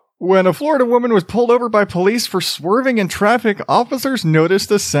 When a Florida woman was pulled over by police for swerving in traffic, officers noticed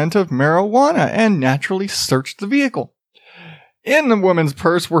the scent of marijuana and naturally searched the vehicle. In the woman's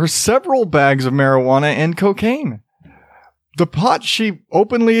purse were several bags of marijuana and cocaine. The pot she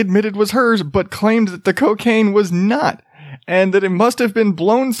openly admitted was hers, but claimed that the cocaine was not, and that it must have been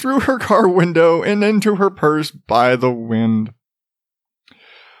blown through her car window and into her purse by the wind.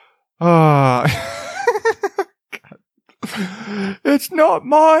 It's not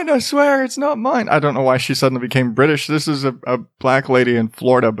mine, I swear, it's not mine. I don't know why she suddenly became British. This is a black lady in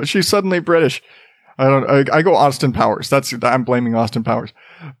Florida, but she's suddenly British. I go Austin Powers. I'm blaming Austin Powers.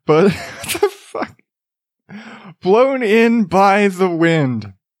 But what the fuck? Blown in by the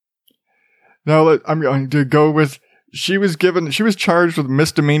wind. Now I'm going to go with, she was charged with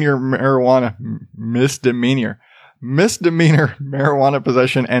misdemeanor marijuana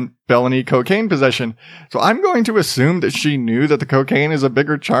possession and felony cocaine possession. So I'm going to assume that she knew that the cocaine is a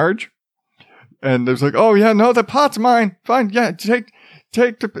bigger charge. And there's oh yeah, no, the pot's mine. Fine. Yeah.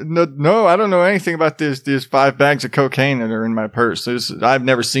 No, I don't know anything about these 5 bags of cocaine that are in my purse. I've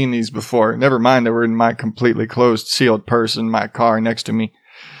never seen these before. Never mind, they were in my completely closed, sealed purse in my car next to me.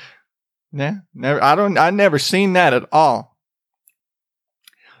 Yeah, never. I never seen that at all.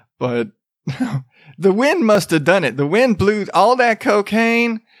 But the wind must have done it. The wind blew all that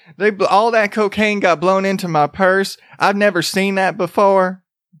cocaine. All that cocaine got blown into my purse. I've never seen that before.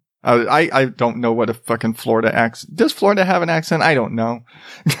 I don't know what a fucking Florida accent. Does Florida have an accent? I don't know.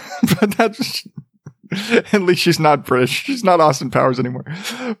 But that's, at least she's not British. She's not Austin Powers anymore.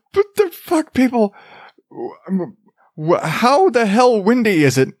 But the fuck, people, how the hell windy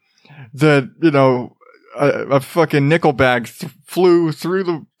is it that, a fucking nickel bag flew through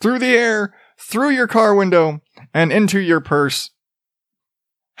the air, through your car window, and into your purse?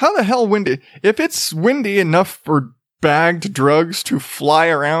 How the hell windy? If it's windy enough for bagged drugs to fly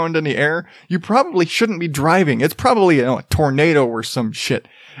around in the air, you probably shouldn't be driving. It's probably a tornado or some shit.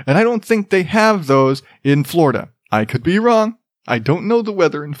 And I don't think they have those in Florida. I could be wrong. I don't know the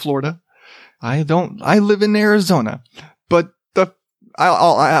weather in Florida. I live in Arizona. But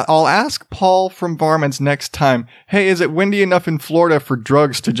I'll ask Paul from Varmints next time, hey, is it windy enough in Florida for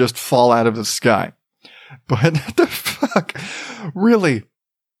drugs to just fall out of the sky? But the fuck? Really?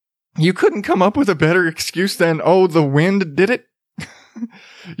 You couldn't come up with a better excuse than, oh, the wind did it?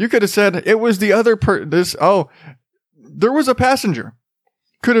 You could have said it was the other there was a passenger.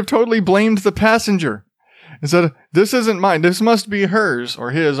 Could have totally blamed the passenger. And said, this isn't mine. This must be hers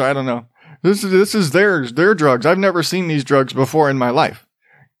or his. I don't know. This is their drugs. I've never seen these drugs before in my life.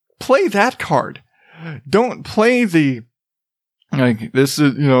 Play that card. Don't play the, like, this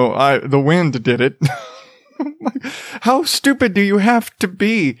is, the wind did it. How stupid do you have to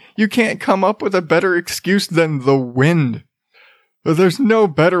be? You can't come up with a better excuse than the wind. There's no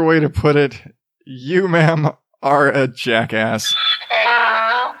better way to put it. You, ma'am, are a jackass.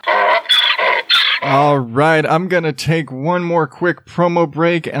 All right, I'm going to take one more quick promo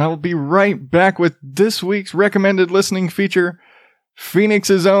break, and I'll be right back with this week's recommended listening feature,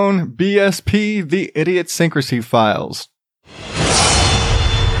 Phoenix's own BSP, The Idiosyncrasy Files.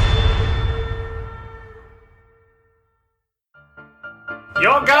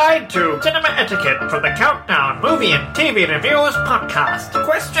 Your guide to cinema etiquette from the Countdown Movie and TV Reviewers podcast.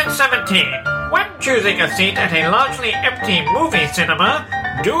 Question 17. When choosing a seat at a largely empty movie cinema,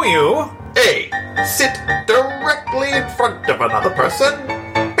 do you A. Sit directly in front of another person.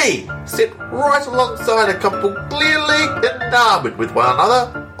 B. Sit right alongside a couple clearly enamored with one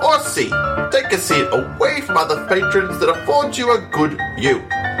another. Or C. Take a seat away from other patrons that affords you a good view.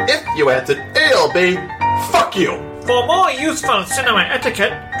 If you answered A or B, fuck you. For more useful cinema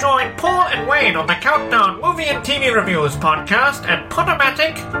etiquette, join Paul and Wayne on the Countdown Movie and TV Reviewers podcast at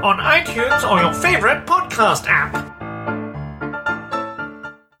Podomatic on iTunes or your favorite podcast app.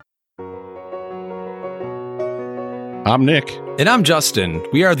 I'm Nick. And I'm Justin.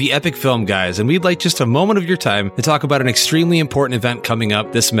 We are the Epic Film Guys, and we'd like just a moment of your time to talk about an extremely important event coming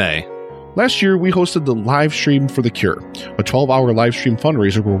up this May. Last year, we hosted the Live Stream for the Cure, a 12-hour live stream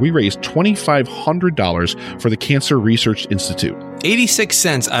fundraiser where we raised $2,500 for the Cancer Research Institute. 86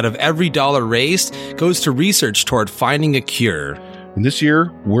 cents out of every dollar raised goes to research toward finding a cure. And this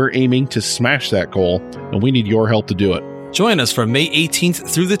year, we're aiming to smash that goal, and we need your help to do it. Join us from May 18th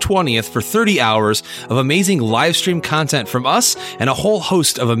through the 20th for 30 hours of amazing live stream content from us and a whole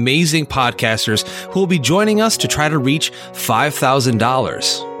host of amazing podcasters who will be joining us to try to reach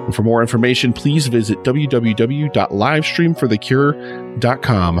 $5,000. For more information, please visit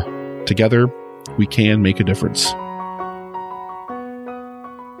www.livestreamforthecure.com. Together, we can make a difference.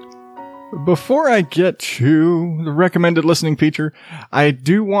 Before I get to the recommended listening feature, I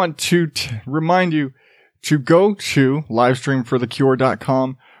do want to remind you to go to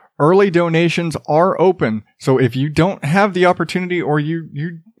livestreamforthecure.com. Early donations are open. So if you don't have the opportunity or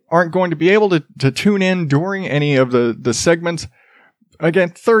you aren't going to be able to tune in during any of the segments,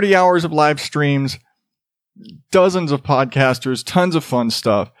 again, 30 hours of live streams, dozens of podcasters, tons of fun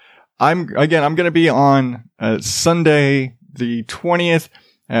stuff. I'm going to be on Sunday, the 20th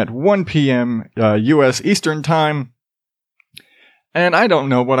at 1 p.m. U.S. Eastern Time. And I don't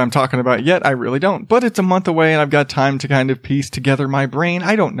know what I'm talking about yet. I really don't. But it's a month away and I've got time to kind of piece together my brain.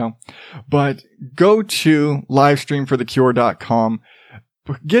 I don't know. But go to livestreamforthecure.com.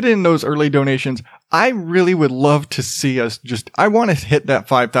 Get in those early donations. I really would love to see us I want to hit that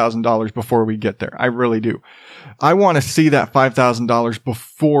 $5,000 before we get there. I really do. I want to see that $5,000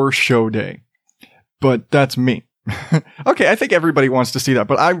 before show day. But that's me. Okay, I think everybody wants to see that,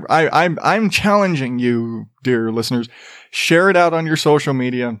 but I'm challenging you, dear listeners. Share it out on your social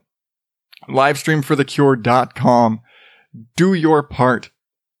media. Livestreamforthecure.com. Do your part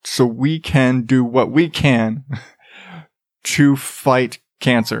so we can do what we can to fight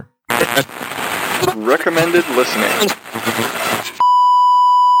cancer. Recommended listening.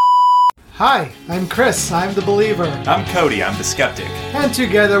 Hi, I'm Chris. I'm the believer. I'm Cody. I'm the skeptic. And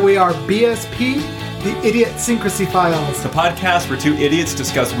together we are BSP, the Idiosyncrasy Files. The podcast where two idiots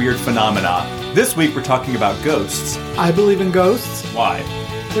discuss weird phenomena. This week we're talking about ghosts. I believe in ghosts. Why?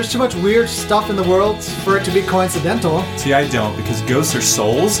 There's too much weird stuff in the world for it to be coincidental. See, I don't, because ghosts are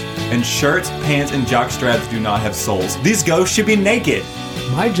souls, and shirts, pants, and jockstraps do not have souls. These ghosts should be naked.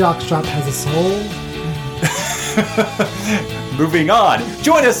 My jockstrap has a soul. Moving on.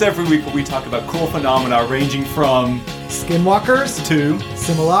 Join us every week where we talk about cool phenomena ranging from skinwalkers to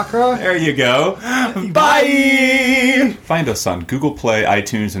simulacra. There you go. Bye! Find us on Google Play,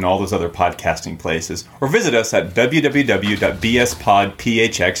 iTunes, and all those other podcasting places, or visit us at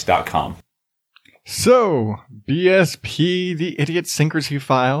www.bspodphx.com. So, BSP, the Idiosyncrasy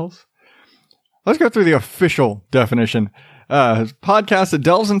Files. Let's go through the official definition. Podcast that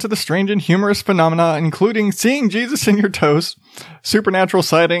delves into the strange and humorous phenomena, including seeing Jesus in your toast, supernatural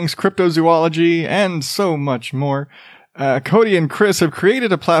sightings, cryptozoology, and so much more. Cody and Chris have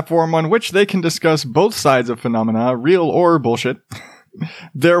created a platform on which they can discuss both sides of phenomena, real or bullshit.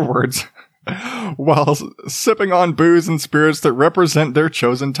 their words, while sipping on booze and spirits that represent their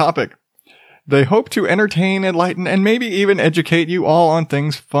chosen topic. They hope to entertain, enlighten, and maybe even educate you all on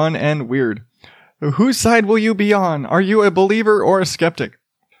things fun and weird. Whose side will you be on? Are you a believer or a skeptic?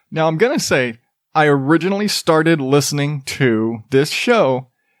 Now, I'm gonna say, I originally started listening to this show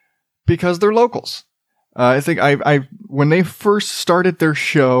because they're locals. I think when they first started their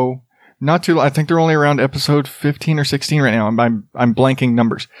show, I think they're only around episode 15 or 16 right now. I'm blanking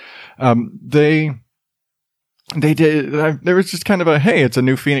numbers. They did, there was just kind of a, hey, it's a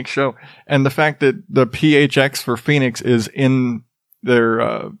new Phoenix show. And the fact that the PHX for Phoenix is in their,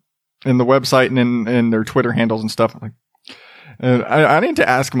 in the website and in their Twitter handles and stuff. Like, I need to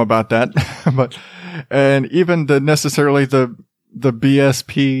ask them about that, and even the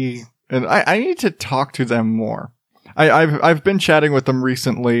BSP, and I need to talk to them more. I've been chatting with them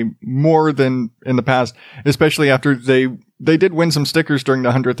recently more than in the past, especially after they did win some stickers during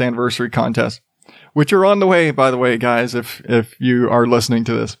the 100th anniversary contest, which are on the way, by the way, guys, if you are listening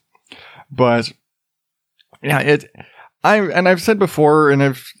to this. But yeah, I've said before,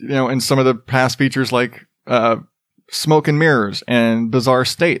 and in some of the past features like, Smoke and Mirrors and Bizarre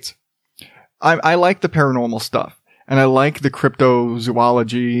States. I like the paranormal stuff, and I like the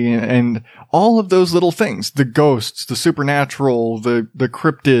cryptozoology and all of those little things. The ghosts, the supernatural, the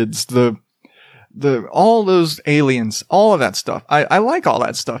cryptids, the all those aliens, all of that stuff. I like all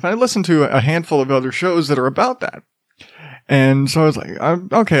that stuff. And I listen to a handful of other shows that are about that. And so I was like,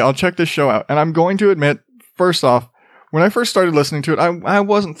 okay, I'll check this show out. And I'm going to admit, first off, when I first started listening to it, I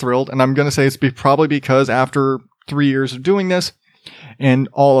wasn't thrilled. And I'm going to say it's probably because after 3 years of doing this and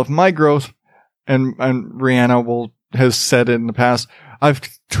all of my growth, and Rihanna has said it in the past, I've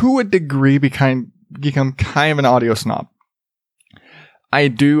to a degree become kind of an audio snob. I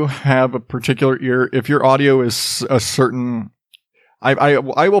do have a particular ear. If your audio is a certain, I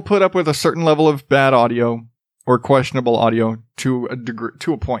will put up with a certain level of bad audio or questionable audio to a degree,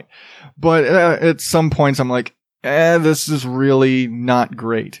 to a point. But at some points I'm like, this is really not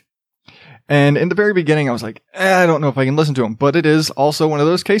great. And in the very beginning, I was like, I don't know if I can listen to them. But it is also one of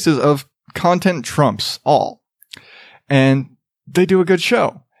those cases of content trumps all. And they do a good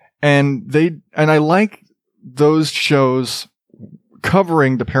show. And I like those shows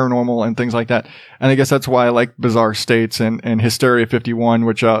covering the paranormal and things like that. And I guess that's why I like Bizarre States and Hysteria 51,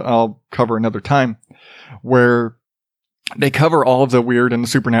 which I'll cover another time, where they cover all of the weird and the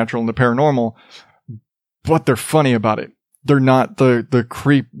supernatural and the paranormal, but they're funny about it. They're not the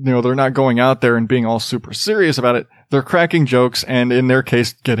creep, they're not going out there and being all super serious about it. They're cracking jokes and in their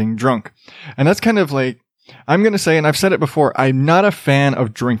case, getting drunk. And that's kind of like, I'm going to say, and I've said it before, I'm not a fan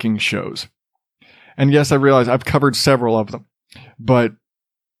of drinking shows. And yes, I realize I've covered several of them, but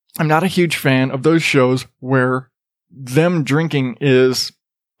I'm not a huge fan of those shows where them drinking is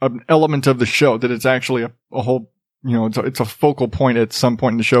an element of the show, that it's actually a whole, it's a focal point at some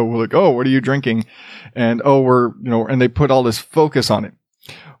point in the show. We're like, oh, what are you drinking? And and they put all this focus on it.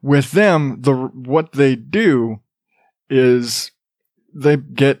 With them, what they do is they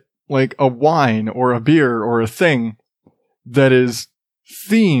get like a wine or a beer or a thing that is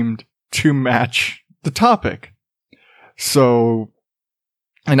themed to match the topic. So,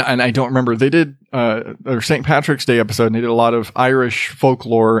 and I don't remember, they did their St. Patrick's Day episode, and they did a lot of Irish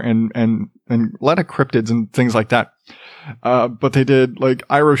folklore and a lot of cryptids and things like that. But they did like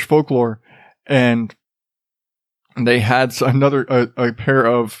Irish folklore, and they had a pair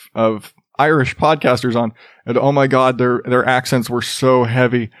of Irish podcasters on, and oh my God, their accents were so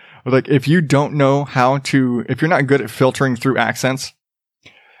heavy. Like, if you don't know if you're not good at filtering through accents,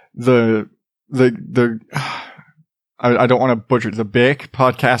 I don't want to butcher it, the Bick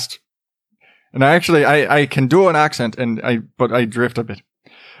podcast. And I can do an accent but I drift a bit.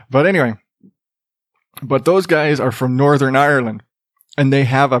 But anyway, but those guys are from Northern Ireland, and they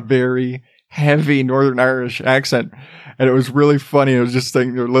have a very heavy Northern Irish accent. And it was really funny. I was just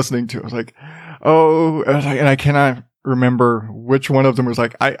listening to it. I was like, oh, and I cannot remember which one of them was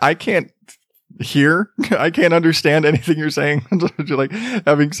like, I can't hear. I can't understand anything you're saying. You're like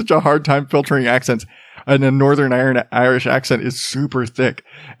having such a hard time filtering accents. And a Northern Irish accent is super thick.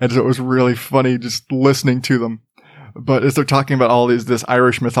 And so it was really funny just listening to them. But as they're talking about all this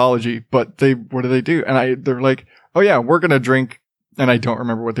Irish mythology, what do they do? And they're like, oh yeah, we're going to drink. And I don't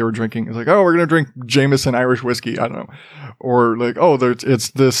remember what they were drinking. It's like, oh, we're going to drink Jameson Irish whiskey. I don't know. Or like, oh,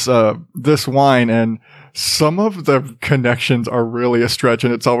 it's this wine. And some of the connections are really a stretch.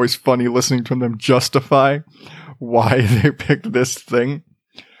 And it's always funny listening to them justify why they picked this thing.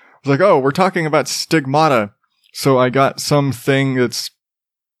 It's like, oh, we're talking about stigmata. So I got something that's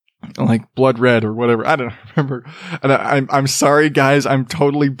like blood red or whatever. I don't remember. And I'm sorry, guys. I'm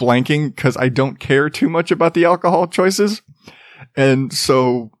totally blanking because I don't care too much about the alcohol choices. And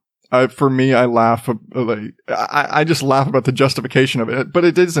so, for me, I laugh. I just laugh about the justification of it. But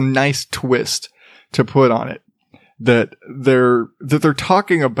it is a nice twist to put on it that they're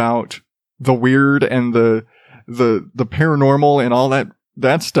talking about the weird and the paranormal and all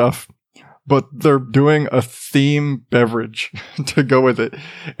that stuff. But they're doing a theme beverage to go with it.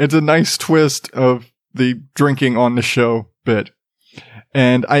 It's a nice twist of the drinking on the show bit.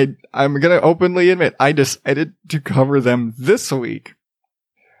 And I'm going to openly admit, I decided to cover them this week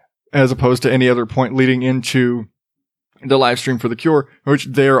as opposed to any other point leading into the live stream for The Cure, which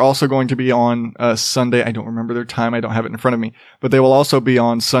they're also going to be on Sunday. I don't remember their time. I don't have it in front of me, but they will also be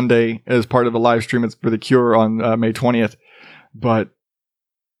on Sunday as part of the live stream for The Cure on May 20th. But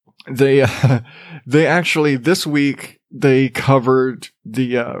they actually this week they covered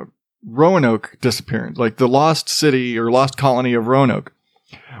the Roanoke disappearance, like the lost city or lost colony of Roanoke,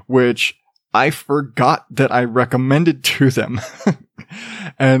 which I forgot that I recommended to them.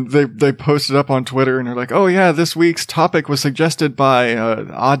 And they posted up on Twitter and they're like, "Oh yeah, this week's topic was suggested by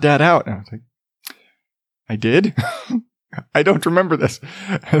Odd Dad Out." And I was like, "I did? I don't remember this."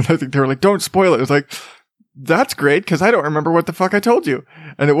 And I think they were like, "Don't spoil it." It was like, that's great, because I don't remember what the fuck I told you.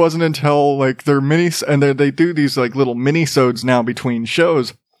 And it wasn't until like their and they do these like little mini-sodes now between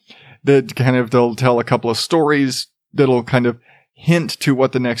shows that kind of they'll tell a couple of stories that'll kind of hint to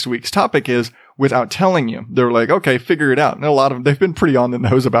what the next week's topic is without telling you. They're like, okay, figure it out. And a lot of them, they've been pretty on the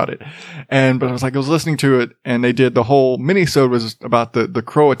nose about it. But I was listening to it, and they did the whole mini-sode was about the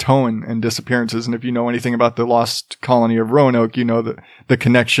Croatoan and disappearances. And if you know anything about the lost colony of Roanoke, you know the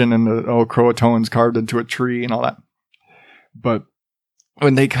connection and the Croatoans carved into a tree and all that. But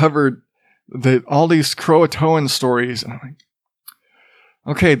when they covered all these Croatoan stories, and I'm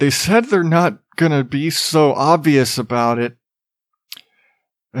like, okay, they said they're not gonna be so obvious about it.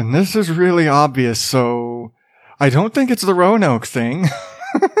 And this is really obvious, so I don't think it's the Roanoke thing.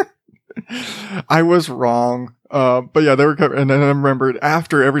 I was wrong. But yeah, they were and then I remembered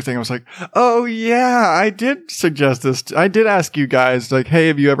after everything, I was like, oh yeah, I did suggest this. I did ask you guys, like, hey,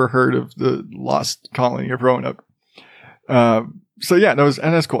 have you ever heard of the lost colony of Roanoke? So yeah,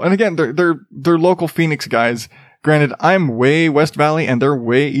 that's cool. And again, they're local Phoenix guys. Granted, I'm way West Valley and they're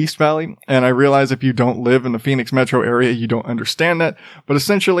way East Valley. And I realize if you don't live in the Phoenix metro area, you don't understand that. But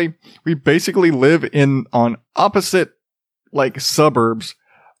essentially, we basically live on opposite, like, suburbs,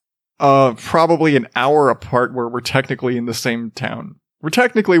 probably an hour apart where we're technically in the same town.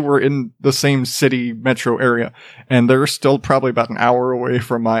 We're in the same city metro area. And they're still probably about an hour away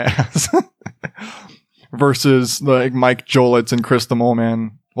from my ass. Versus, like, Mike Jolitz and Chris the Mole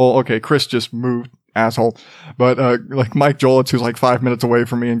Man. Well, okay, Chris just moved. Asshole. But, like Mike Jolitz, who's like 5 minutes away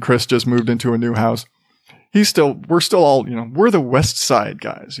from me, and Chris just moved into a new house. We're still all, we're the West Side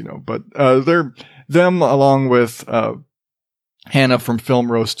guys, but, them along with, Hannah from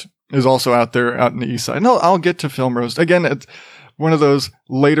Film Roast is also out in the East Side. No, I'll get to Film Roast. Again, it's one of those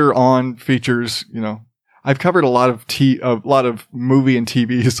later on features, I've covered a lot of movie and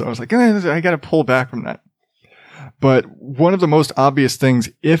TV, so I was like, I gotta pull back from that. But one of the most obvious things,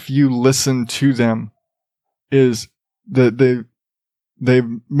 if you listen to them, is that they've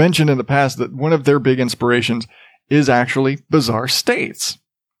mentioned in the past that one of their big inspirations is actually Bizarre States,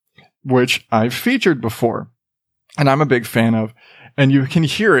 which I've featured before, and I'm a big fan of. And you can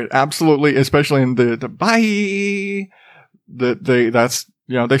hear it absolutely, especially in the bye.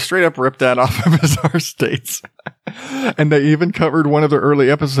 They straight up ripped that off of Bizarre States, and they even covered one of their early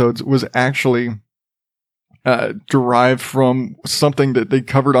episodes was actually derived from something that they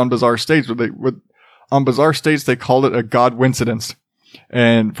covered on Bizarre States. On Bizarre States, they called it a Godwincidence.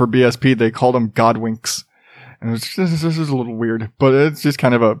 And for BSP, they called them Godwinks. And this is a little weird, but it's just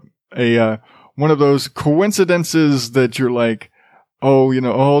kind of a one of those coincidences that you're like, I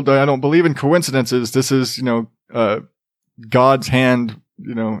don't believe in coincidences. This is, God's hand,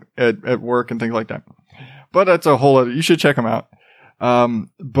 at work and things like that. But that's a whole other, you should check them out.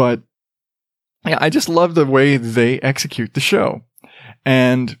 But yeah, I just love the way they execute the show.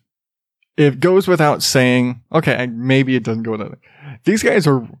 And it goes without saying, okay, maybe it doesn't go without saying. These guys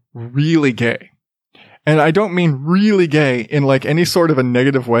are really gay. And I don't mean really gay in like any sort of a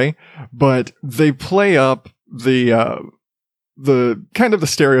negative way, but they play up the kind of the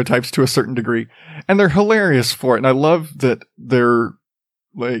stereotypes to a certain degree. And they're hilarious for it. And I love that they're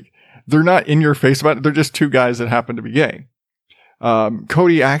not in your face about it. They're just two guys that happen to be gay.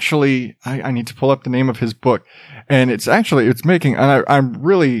 Cody actually, I need to pull up the name of his book, and it's making, and I'm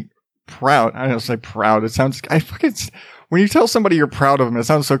really proud. I don't say proud. It sounds, when you tell somebody you're proud of them, it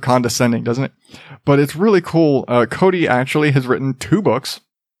sounds so condescending, doesn't it? But it's really cool. Cody actually has written 2 books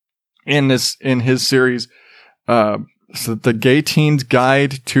in his series. So the Gay Teen's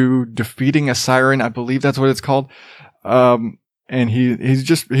Guide to Defeating a Siren, I believe that's what it's called. And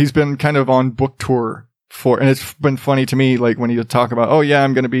he's been kind of on book tour and it's been funny to me, like when you talk about, oh yeah,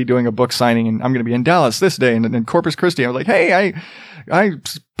 I'm going to be doing a book signing and I'm going to be in Dallas this day and in Corpus Christi. I was like, hey, I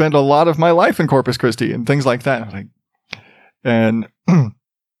spent a lot of my life in Corpus Christi and things like that. I was like, and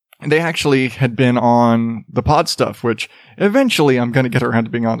they actually had been on the Pod Stuff, which eventually I'm going to get around to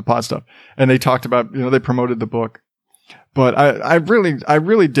being on the Pod Stuff. And they talked about, they promoted the book, but I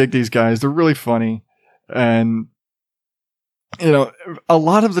really dig these guys. They're really funny. And, a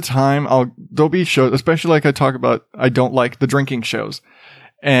lot of the time there'll be shows, especially like I talk about, I don't like the drinking shows,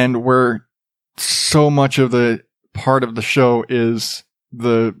 and where so much of the part of the show is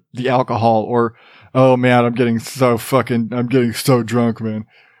the alcohol, or, oh man, I'm getting so drunk, man.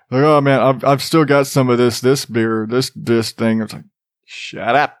 Like, oh man, I've still got some of this beer, this thing. It's like,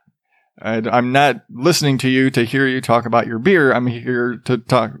 shut up. I'm not listening to you to hear you talk about your beer. I'm here to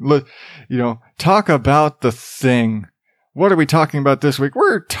talk about the thing. What are we talking about this week?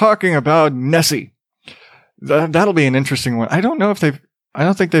 We're talking about Nessie. That'll be an interesting one. I don't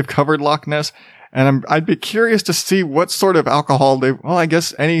think they've covered Loch Ness, and I'd be curious to see what sort of alcohol I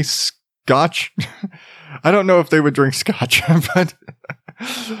guess any scotch. I don't know if they would drink scotch,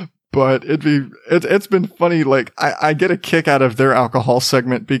 but it's been funny. Like I get a kick out of their alcohol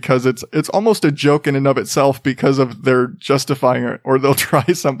segment because it's almost a joke in and of itself because of their justifying it, or they'll try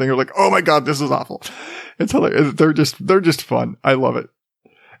something or like, oh my God, this is awful. It's hilarious. They're just fun. I love it.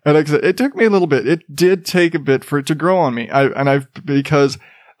 And like I said, it took me a little bit. It did take a bit for it to grow on me. Because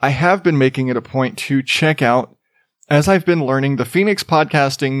I have been making it a point to check out, as I've been learning, the Phoenix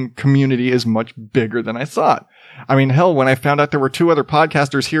podcasting community is much bigger than I thought. I mean, hell, when I found out there were 2 other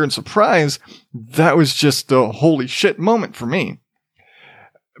podcasters here in Surprise, that was just a holy shit moment for me.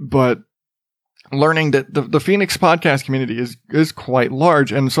 But learning that the Phoenix podcast community is quite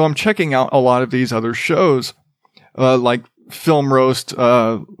large. And so I'm checking out a lot of these other shows, like Film Roast,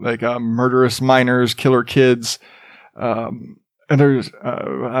 Murderous Minors, Killer Kids. And there's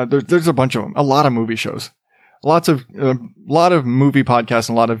a bunch of them, a lot of movie shows, a lot of movie podcasts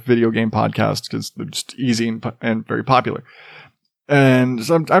and a lot of video game podcasts because they're just easy and very popular. And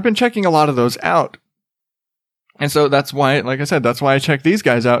so I've been checking a lot of those out. And so that's why, like I said, that's why I check these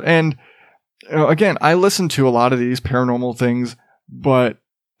guys out. And again, I listen to a lot of these paranormal things, but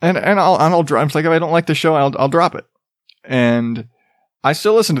I'll drop. It's like, if I don't like the show, I'll drop it. And I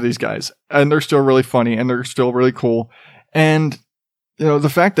still listen to these guys, and they're still really funny, and they're still really cool. And the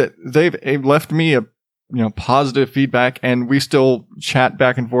fact that they've left me a positive feedback, and we still chat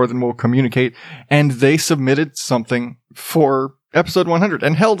back and forth, and we'll communicate. And they submitted something for episode 100,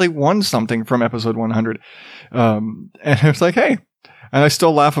 and hell, they won something from episode 100. And it's like, hey. And I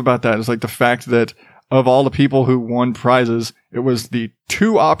still laugh about that. It's like the fact that of all the people who won prizes, it was the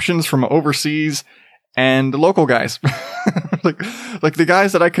 2 options from overseas and the local guys. like the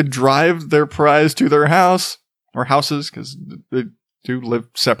guys that I could drive their prize to their house or houses, because they do live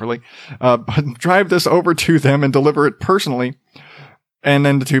separately, but drive this over to them and deliver it personally. And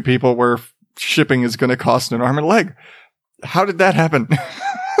then the 2 people where shipping is going to cost an arm and a leg. How did that happen?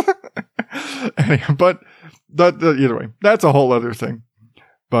 Anyway, but either way, that's a whole other thing.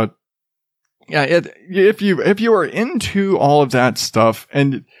 But yeah, if you are into all of that stuff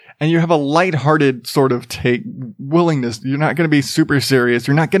and you have a lighthearted sort of willingness, you're not going to be super serious.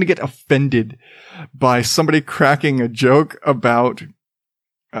 You're not going to get offended by somebody cracking a joke about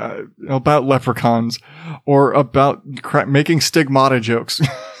leprechauns or about making stigmata jokes.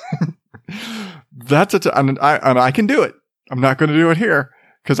 And I can do it. I'm not going to do it here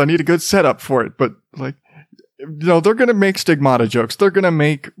because I need a good setup for it. But like, they're going to make stigmata jokes. They're going to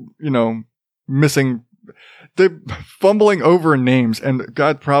make, fumbling over names. And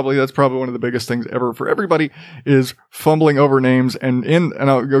that's probably one of the biggest things ever for everybody is fumbling over names. And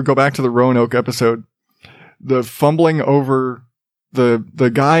I'll go back to the Roanoke episode, the fumbling over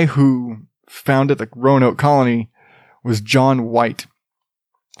the guy who founded the Roanoke colony was John White.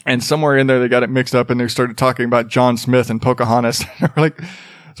 And somewhere in there, they got it mixed up and they started talking about John Smith and Pocahontas.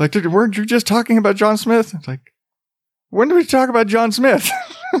 It's like, dude, weren't you just talking about John Smith? It's like, when did we talk about John Smith?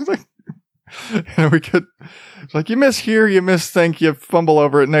 It's like, it's like, you miss here, you miss think, you fumble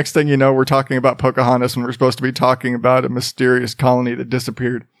over it. Next thing you know, we're talking about Pocahontas when we're supposed to be talking about a mysterious colony that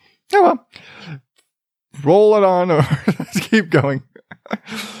disappeared. Oh well, roll it on. Let's keep going.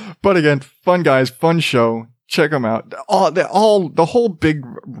 But again, fun guys, fun show. Check them out. The whole big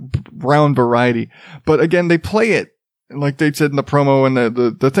round variety. But again, they play it like they said in the promo and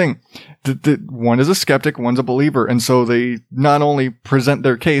the thing, one is a skeptic, one's a believer. And so they not only present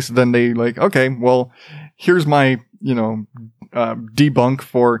their case, then they like, okay, well, here's my, debunk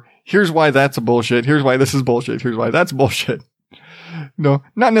for here's why that's a bullshit. Here's why this is bullshit. Here's why that's bullshit. No,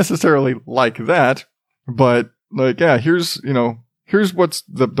 not necessarily like that, but like, yeah, here's what's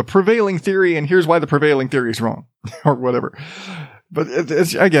the prevailing theory and here's why the prevailing theory is wrong or whatever. But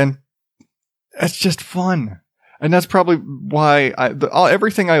it's just fun. And that's probably why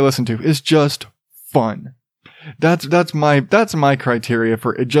everything I listen to is just fun. That's my criteria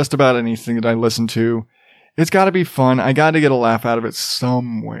for just about anything that I listen to. It's got to be fun. I got to get a laugh out of it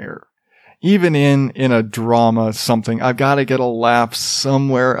somewhere. Even in a drama, something, I've got to get a laugh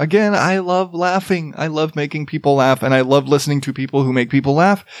somewhere. Again, I love laughing. I love making people laugh, and I love listening to people who make people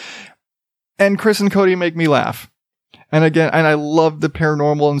laugh. And Chris and Cody make me laugh. And again, and I love the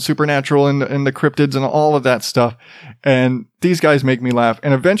paranormal and supernatural and the cryptids and all of that stuff. And these guys make me laugh.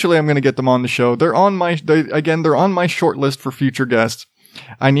 And eventually I'm going to get them on the show. They're on my short list for future guests.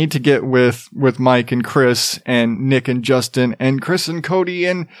 I need to get with Mike and Chris and Nick and Justin and Chris and Cody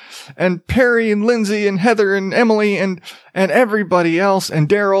and Perry and Lindsay and Heather and Emily and everybody else and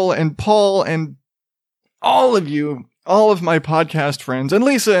Daryl and Paul and all of you, all of my podcast friends and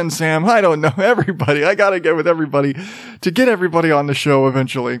Lisa and Sam. I don't know, everybody. I got to get with everybody to get everybody on the show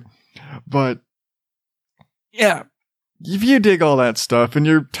eventually. But yeah, if you dig all that stuff and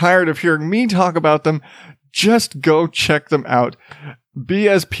you're tired of hearing me talk about them, just go check them out.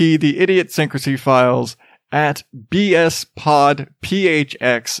 BSP, the Idiosyncrasy Files at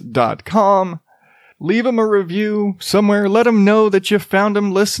bspodphx.com. Leave them a review somewhere. Let them know that you found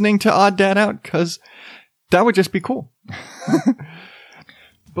them listening to Odd Dad Out, because that would just be cool.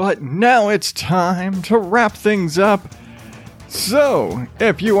 But now it's time to wrap things up. So,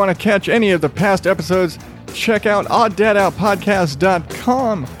 if you want to catch any of the past episodes, check out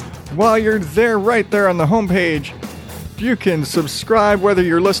oddadoutpodcast.com. While you're there, right there on the homepage, you can subscribe whether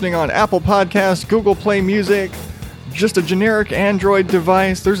you're listening on Apple Podcasts, Google Play Music, just a generic Android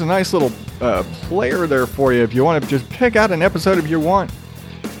device. There's a nice little player there for you if you want to just pick out an episode if you want.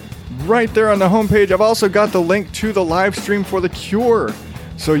 Right there on the homepage, I've also got the link to the live stream for The Cure.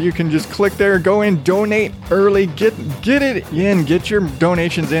 So you can just click there, go in, donate early, get it in, get your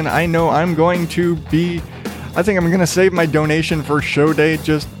donations in. I know I think I'm going to save my donation for show day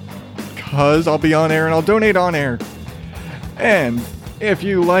just because I'll be on air and I'll donate on air. And if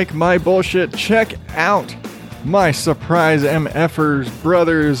you like my bullshit, check out my Surprise MFers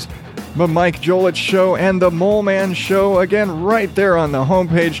Brothers, the Mike Jolich Show, and the Mole Man Show. Again, right there on the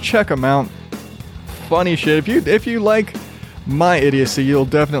homepage. Check them out. Funny shit. If you like my idiocy, you'll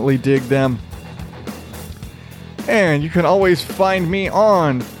definitely dig them. And you can always find me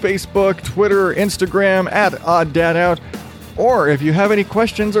on Facebook, Twitter, Instagram at OddDadOut. Or if you have any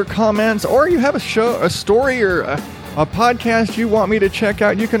questions or comments, or you have a story or a podcast you want me to check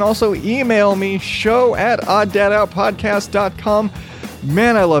out, you can also email me, show@oddadoutpodcast.com.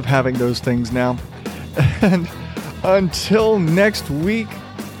 Man, I love having those things now. And until next week,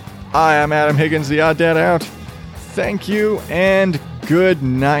 I am Adam Higgins, the Odd Dad Out. Thank you and good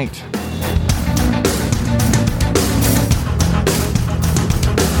night.